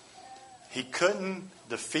 He couldn't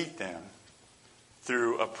defeat them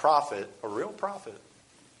through a prophet, a real prophet,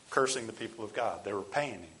 cursing the people of God. They were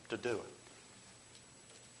paying him to do it.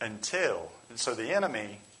 And so the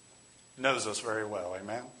enemy knows us very well,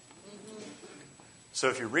 amen? So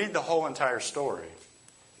if you read the whole entire story,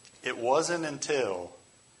 it wasn't until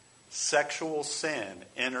sexual sin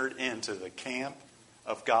entered into the camp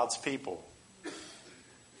of God's people.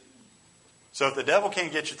 So if the devil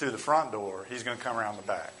can't get you through the front door, he's going to come around the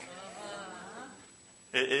back.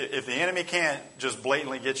 If the enemy can't just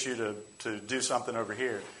blatantly get you to do something over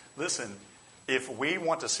here, listen, if we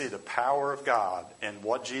want to see the power of God and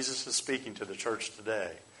what Jesus is speaking to the church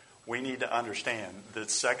today, we need to understand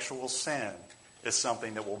that sexual sin is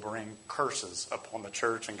something that will bring curses upon the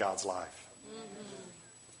church and God's life.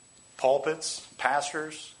 Pulpits,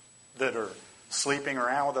 pastors that are sleeping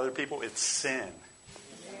around with other people, it's sin.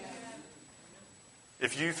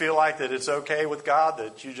 If you feel like that it's okay with God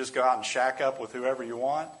that you just go out and shack up with whoever you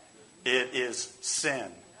want, it is sin.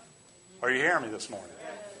 Are you hearing me this morning?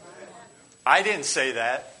 I didn't say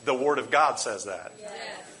that. The Word of God says that.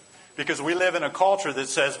 Because we live in a culture that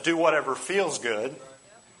says do whatever feels good.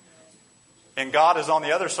 And God is on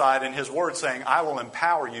the other side in His Word saying, I will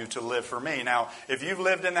empower you to live for me. Now, if you've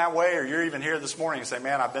lived in that way or you're even here this morning and say,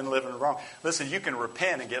 man, I've been living wrong. Listen, you can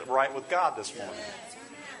repent and get right with God this morning.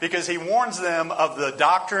 Because he warns them of the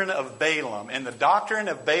doctrine of Balaam. And the doctrine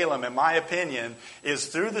of Balaam, in my opinion, is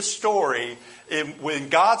through the story, when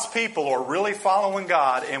God's people are really following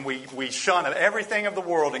God and we shun everything of the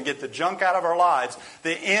world and get the junk out of our lives,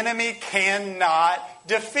 the enemy cannot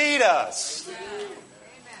defeat us.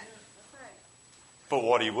 But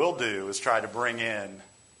what he will do is try to bring in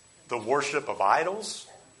the worship of idols.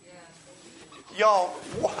 Y'all,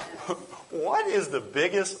 what is the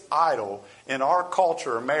biggest idol in our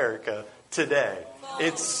culture, America, today?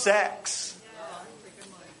 It's sex.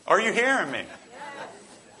 Are you hearing me?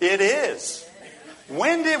 It is.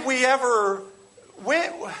 When did we ever...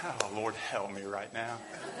 oh, Lord, help me right now.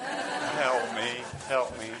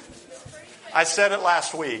 Help me. I said it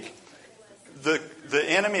last week. The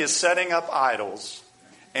enemy is setting up idols,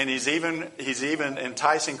 and he's even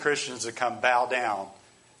enticing Christians to come bow down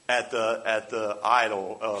at the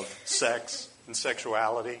idol of sex and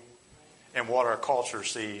sexuality, and what our culture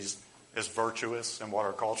sees as virtuous, and what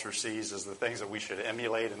our culture sees as the things that we should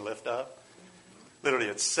emulate and lift up. Literally,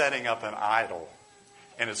 it's setting up an idol,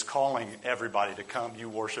 and it's calling everybody to come, you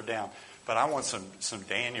worship down. But I want some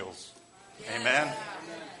Daniels. Amen?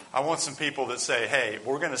 I want some people that say, hey,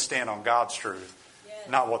 we're going to stand on God's truth,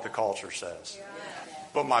 not what the culture says.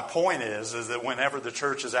 But my point is that whenever the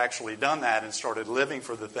church has actually done that and started living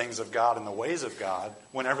for the things of God and the ways of God,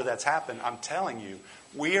 whenever that's happened, I'm telling you,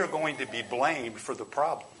 we are going to be blamed for the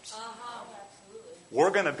problems.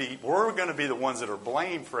 We're going to be the ones that are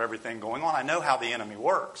blamed for everything going on. I know how the enemy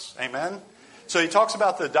works. Amen? So he talks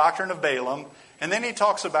about the doctrine of Balaam, and then he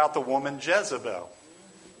talks about the woman Jezebel.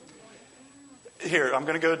 Here, I'm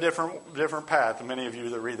going to go a different path. And many of you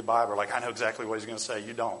that read the Bible are like, I know exactly what he's going to say.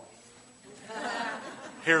 You don't.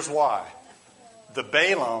 Here's why. The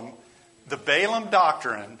Balaam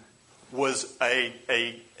doctrine was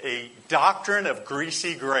a doctrine of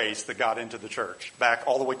greasy grace that got into the church back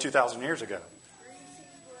all the way 2,000 years ago.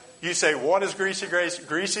 You say, what is greasy grace?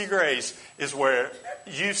 Greasy grace is where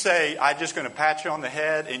you say, I'm just going to pat you on the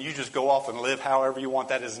head and you just go off and live however you want.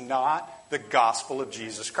 That is not the gospel of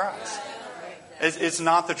Jesus Christ. It's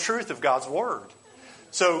not the truth of God's Word.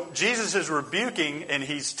 So Jesus is rebuking and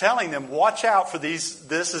he's telling them, watch out for these.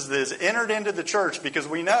 This is entered into the church, because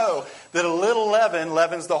we know that a little leaven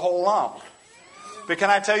leavens the whole lump. But can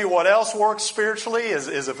I tell you what else works spiritually? Is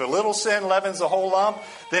if a little sin leavens the whole lump,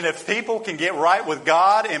 then if people can get right with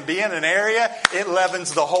God and be in an area, it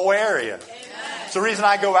leavens the whole area. It's the reason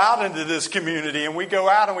I go out into this community and we go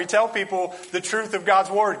out and we tell people the truth of God's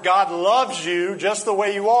Word. God loves you just the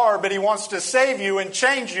way you are, but He wants to save you and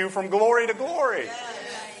change you from glory to glory.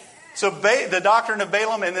 So the doctrine of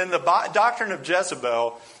Balaam and then the doctrine of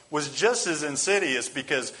Jezebel was just as insidious,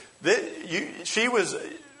 because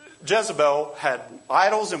Jezebel had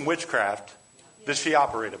idols and witchcraft that she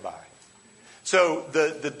operated by. So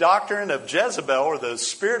the doctrine of Jezebel, or the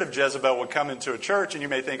spirit of Jezebel, would come into a church, and you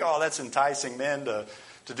may think, oh, that's enticing men to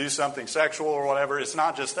do something sexual or whatever. It's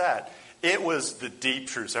not just that. It was the deep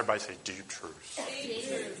truths. Everybody say deep truths. Deep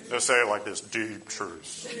truths. They'll say it like this, deep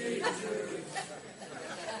truths. Deep truths.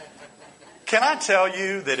 Can I tell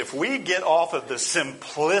you that if we get off of the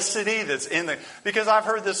simplicity that's in the... Because I've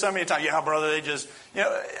heard this so many times. Yeah, brother, they just...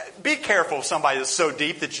 be careful of somebody that's so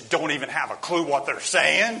deep that you don't even have a clue what they're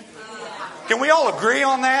saying. Can we all agree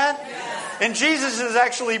on that? And Jesus is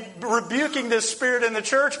actually rebuking this spirit in the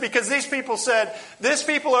church, because these people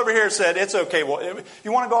over here said, it's okay. Well,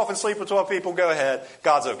 you want to go off and sleep with 12 people? Go ahead.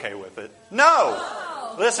 God's okay with it. No.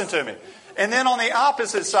 Listen to me. And then on the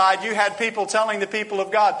opposite side, you had people telling the people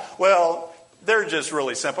of God, well, they're just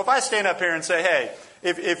really simple. If I stand up here and say, hey,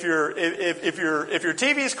 if your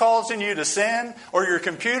TV's causing you to sin, or your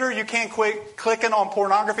computer, you can't quit clicking on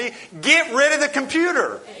pornography, get rid of the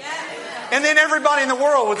computer. And then everybody in the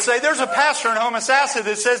world would say, there's a pastor in Homosassa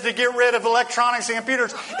that says to get rid of electronics and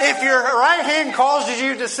computers. If your right hand causes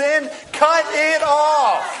you to sin, cut it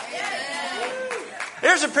off.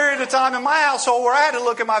 There's a period of time in my household where I had to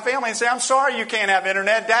look at my family and say, I'm sorry you can't have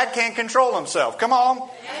internet. Dad can't control himself. Come on.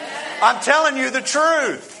 I'm telling you the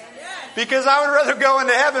truth. Because I would rather go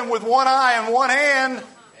into heaven with one eye and one hand.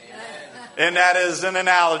 And that is an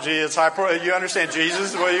analogy. It's you understand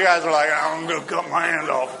Jesus? Well, you guys are like, I'm going to cut my hand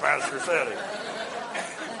off, Pastor said it.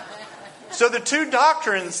 So the two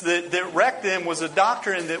doctrines that wrecked them was a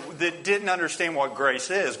doctrine that didn't understand what grace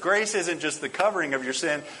is. Grace isn't just the covering of your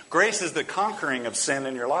sin. Grace is the conquering of sin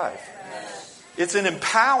in your life. It's an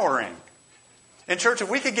empowering. And church, if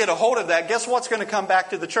we could get a hold of that, guess what's going to come back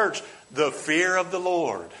to the church? The fear of the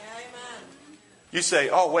Lord. You say,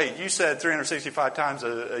 oh, wait, you said 365 times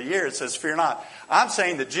a year it says fear not. I'm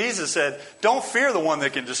saying that Jesus said, don't fear the one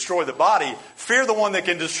that can destroy the body. Fear the one that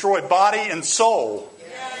can destroy body and soul.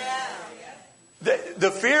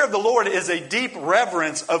 The fear of the Lord is a deep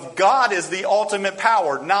reverence of God as the ultimate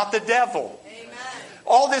power, not the devil.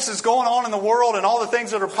 All this is going on in the world and all the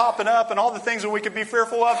things that are popping up and all the things that we could be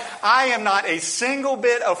fearful of, I am not a single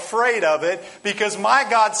bit afraid of it because my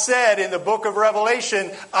God said in the book of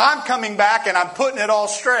Revelation, I'm coming back and I'm putting it all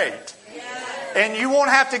straight. And you won't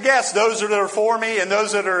have to guess those that are for me and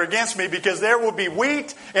those that are against me, because there will be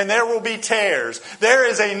wheat and there will be tares. There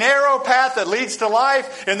is a narrow path that leads to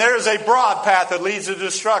life, and there is a broad path that leads to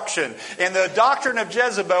destruction. And the doctrine of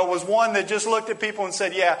Jezebel was one that just looked at people and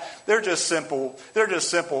said, yeah, they're just simple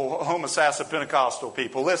homosassa Pentecostal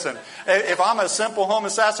people. Listen, if I'm a simple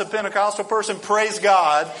homosassa Pentecostal person, praise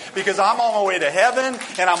God, because I'm on my way to heaven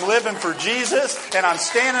and I'm living for Jesus and I'm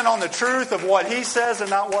standing on the truth of what He says and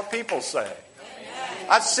not what people say.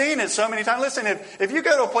 I've seen it so many times. Listen, if you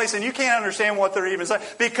go to a place and you can't understand what they're even saying,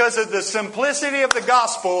 because of the simplicity of the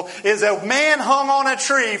gospel is a man hung on a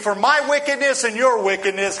tree for my wickedness and your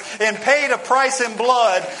wickedness and paid a price in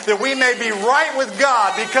blood that we may be right with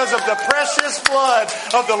God because of the precious blood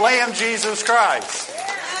of the Lamb Jesus Christ.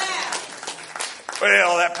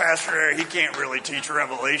 Well, that pastor there, he can't really teach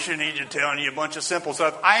Revelation. He's just telling you a bunch of simple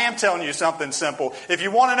stuff. I am telling you something simple. If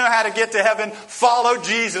you want to know how to get to heaven, follow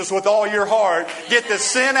Jesus with all your heart. Get the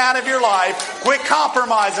sin out of your life. Quit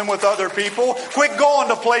compromising with other people. Quit going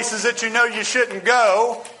to places that you know you shouldn't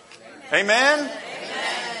go. Amen?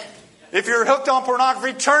 Amen. If you're hooked on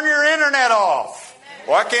pornography, turn your internet off.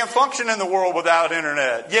 Well, I can't function in the world without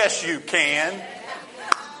internet. Yes, you can.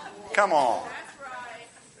 Come on.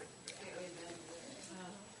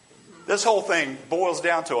 This whole thing boils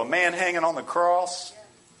down to a man hanging on the cross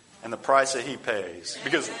and the price that he pays.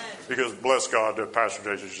 Because bless God, Pastor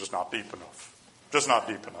Jason is just not deep enough. Just not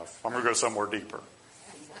deep enough. I'm going to go somewhere deeper.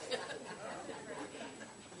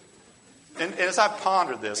 And as I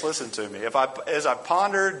pondered this, listen to me. As I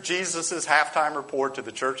pondered Jesus' halftime report to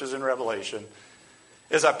the churches in Revelation,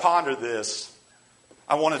 as I pondered this,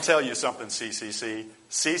 I want to tell you something, CCC.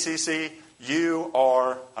 CCC, you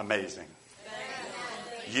are amazing.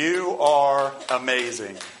 You are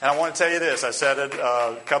amazing. And I want to tell you this. I said it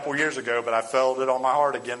a couple years ago, but I felt it on my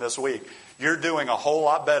heart again this week. You're doing a whole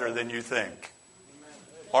lot better than you think.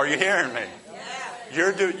 Are you hearing me?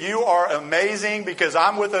 You are amazing, because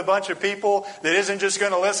I'm with a bunch of people that isn't just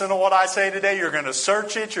going to listen to what I say today. You're going to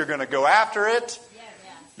search it. You're going to go after it.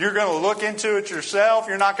 You're going to look into it yourself.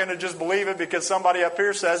 You're not going to just believe it because somebody up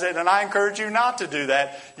here says it. And I encourage you not to do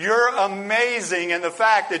that. You're amazing in the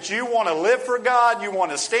fact that you want to live for God, you want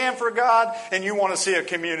to stand for God, and you want to see a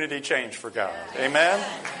community change for God. Amen?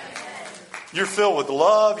 You're filled with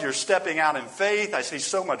love. You're stepping out in faith. I see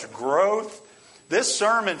so much growth. This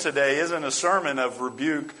sermon today isn't a sermon of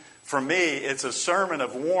rebuke. For me, it's a sermon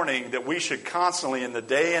of warning that we should constantly, in the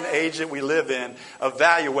day and age that we live in,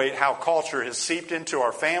 evaluate how culture has seeped into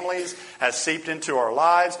our families, has seeped into our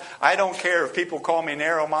lives. I don't care if people call me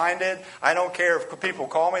narrow-minded. I don't care if people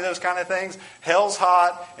call me those kind of things. Hell's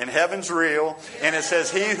hot and heaven's real. And it says,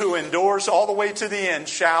 he who endures all the way to the end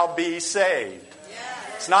shall be saved.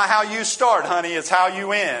 It's not how you start, honey. It's how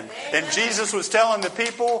you end. And Jesus was telling the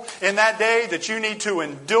people in that day that you need to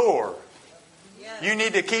endure. You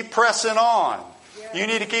need to keep pressing on. You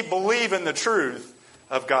need to keep believing the truth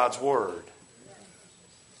of God's Word.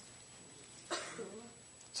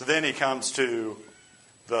 So then he comes to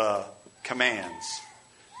the commands.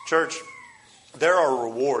 Church, there are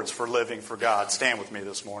rewards for living for God. Stand with me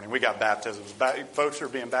this morning. We got baptisms. Folks are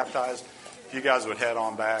being baptized. If you guys would head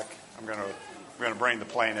on back, we're going to bring the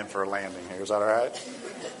plane in for a landing here. Is that all right?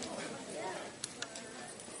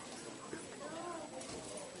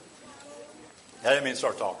 I didn't mean to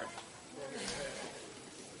start talking.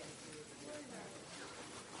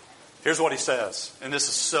 Here's what he says, and this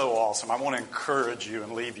is so awesome. I want to encourage you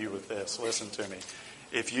and leave you with this. Listen to me.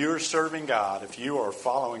 If you're serving God, if you are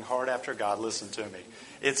following hard after God, listen to me.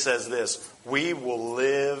 It says this: we will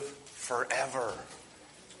live forever.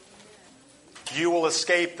 You will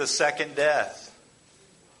escape the second death.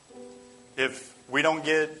 If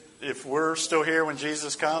we're still here when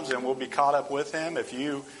Jesus comes, and we'll be caught up with Him. If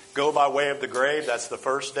you go by way of the grave, that's the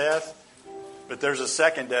first death. But there's a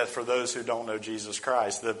second death for those who don't know Jesus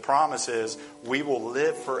Christ. The promise is we will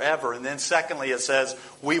live forever. And then secondly, it says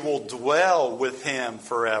we will dwell with Him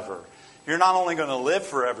forever. You're not only going to live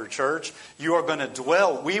forever, church. You are going to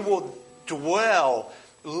dwell. We will dwell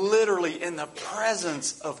literally in the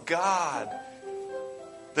presence of God.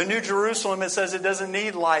 The New Jerusalem, it says it doesn't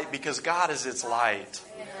need light because God is its light.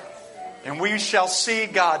 And we shall see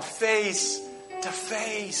God face to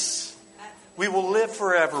face. We will live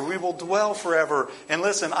forever. We will dwell forever. And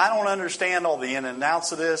listen, I don't understand all the in and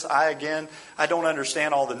outs of this. I don't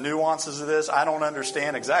understand all the nuances of this. I don't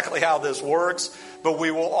understand exactly how this works. But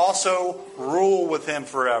we will also rule with Him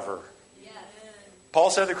forever.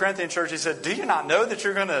 Paul said to the Corinthian church, he said, do you not know that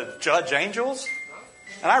you're going to judge angels?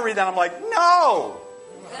 And I read that and I'm like, no,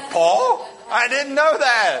 Paul, I didn't know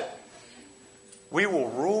that. We will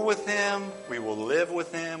rule with Him. We will live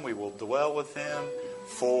with Him. We will dwell with Him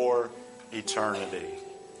for eternity.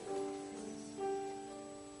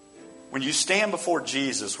 When you stand before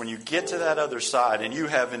Jesus, when you get to that other side and you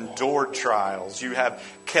have endured trials, you have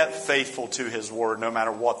kept faithful to His word no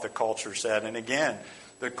matter what the culture said. And again,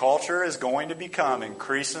 the culture is going to become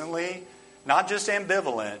increasingly, not just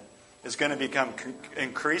ambivalent, it's going to become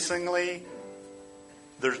increasingly,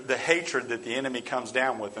 the hatred that the enemy comes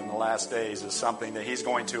down with in the last days is something that he's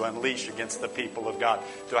going to unleash against the people of God.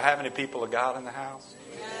 Do I have any people of God in the house?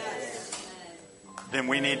 Yes. Then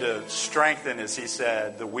we need to strengthen, as he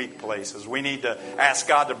said, the weak places. We need to ask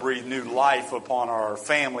God to breathe new life upon our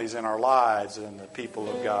families and our lives and the people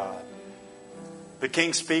of God. The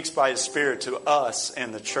King speaks by His Spirit to us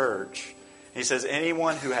in the church. He says,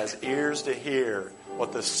 anyone who has ears to hear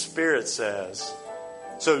what the Spirit says.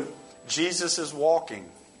 So Jesus is walking.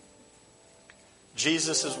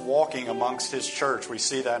 Jesus is walking amongst His church. We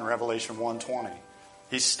see that in Revelation 1:20.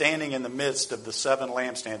 He's standing in the midst of the 7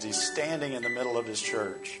 lampstands. He's standing in the middle of His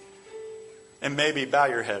church. And maybe bow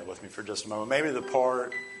your head with me for just a moment. Maybe the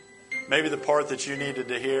part that you needed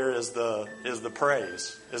to hear is the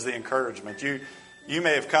praise, is the encouragement. You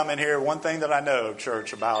may have come in here. One thing that I know,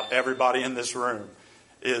 church, about everybody in this room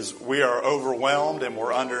is we are overwhelmed and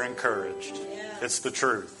we're under-encouraged. Yeah. It's the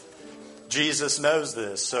truth. Jesus knows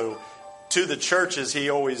this. So to the churches,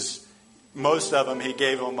 most of them, He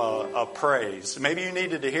gave them a praise. Maybe you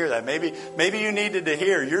needed to hear that. Maybe you needed to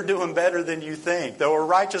hear, you're doing better than you think. Though a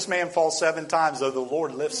righteous man falls 7 times, though the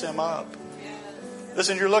Lord lifts him up.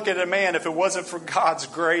 Listen, you're looking at a man, if it wasn't for God's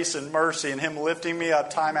grace and mercy and Him lifting me up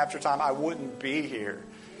time after time, I wouldn't be here.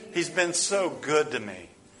 He's been so good to me.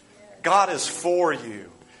 God is for you.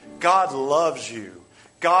 God loves you.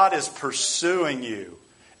 God is pursuing you.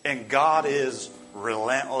 And God is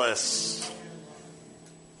relentless.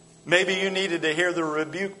 Maybe you needed to hear the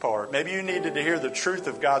rebuke part. Maybe you needed to hear the truth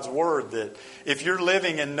of God's word, that if you're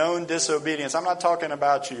living in known disobedience, I'm not talking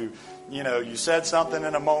about you said something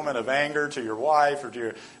in a moment of anger to your wife or to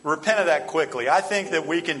your... Repent of that quickly. I think that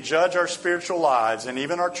we can judge our spiritual lives and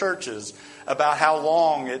even our churches about how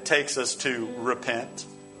long it takes us to repent.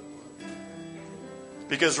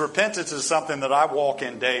 Because repentance is something that I walk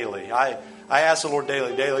in daily. I ask the Lord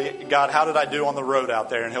daily, God, how did I do on the road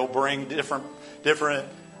out there? And He'll bring different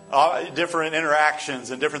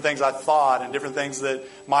interactions and different things I thought and different things that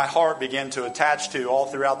my heart began to attach to all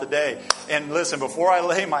throughout the day. And listen, before I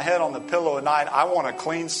lay my head on the pillow at night, I want a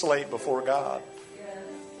clean slate before God.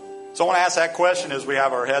 So I want to ask that question as we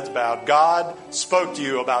have our heads bowed. God spoke to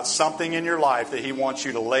you about something in your life that He wants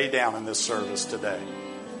you to lay down in this service today.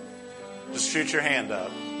 Just shoot your hand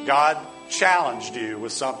up. God challenged you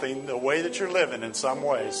with something, the way that you're living in some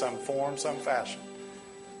way, some form, some fashion.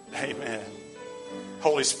 Amen.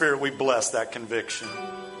 Holy Spirit, we bless that conviction.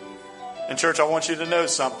 And church, I want you to know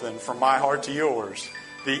something from my heart to yours.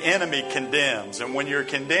 The enemy condemns. And when you're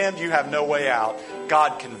condemned, you have no way out.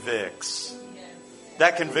 God convicts.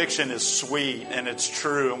 That conviction is sweet and it's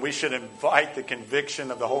true. And we should invite the conviction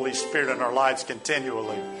of the Holy Spirit in our lives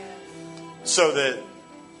continually so that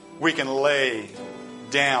we can lay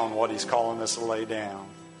down what He's calling us to lay down.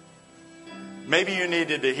 Maybe you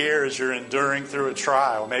needed to hear as you're enduring through a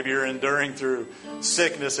trial. Maybe you're enduring through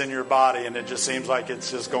sickness in your body and it just seems like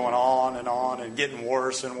it's just going on and getting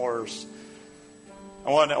worse and worse.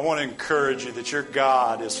 I want to encourage you that your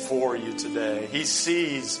God is for you today. He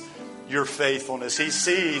sees your faithfulness. He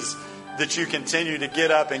sees that you continue to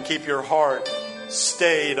get up and keep your heart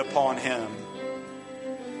stayed upon Him,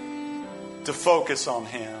 to focus on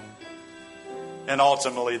Him. And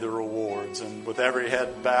ultimately the rewards. And with every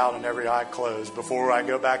head bowed and every eye closed, before I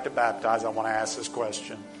go back to baptize, I want to ask this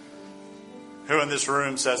question. Who in this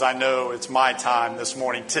room says, I know it's my time this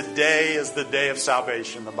morning. Today is the day of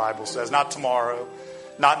salvation, the Bible says. Not tomorrow,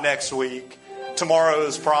 not next week. Tomorrow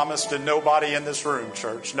is promised to nobody in this room,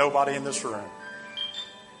 church. Nobody in this room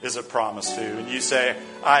is it promised to. And you say,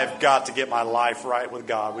 I have got to get my life right with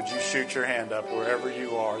God. Would you shoot your hand up wherever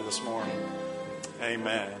you are this morning?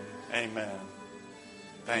 Amen. Amen.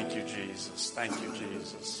 Thank you, Jesus. Thank you,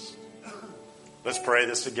 Jesus. Let's pray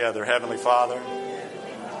this together. Heavenly Father,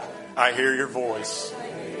 I hear your voice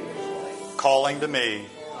calling to me.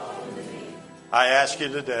 I ask you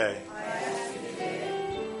today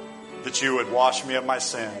that you would wash me of my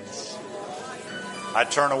sins. I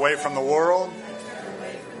turn away from the world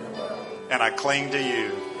and I cling to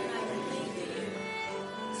you.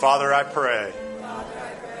 Father, I pray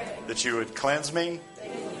that you would cleanse me,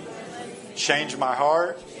 change my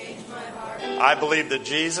heart. I believe that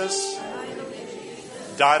Jesus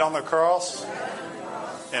died on the cross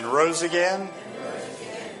and rose again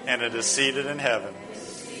and it is seated in heaven.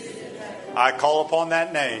 I call upon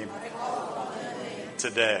that name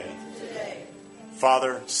today.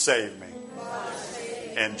 Father, save me.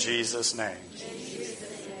 In Jesus' name.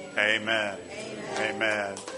 Amen. Amen.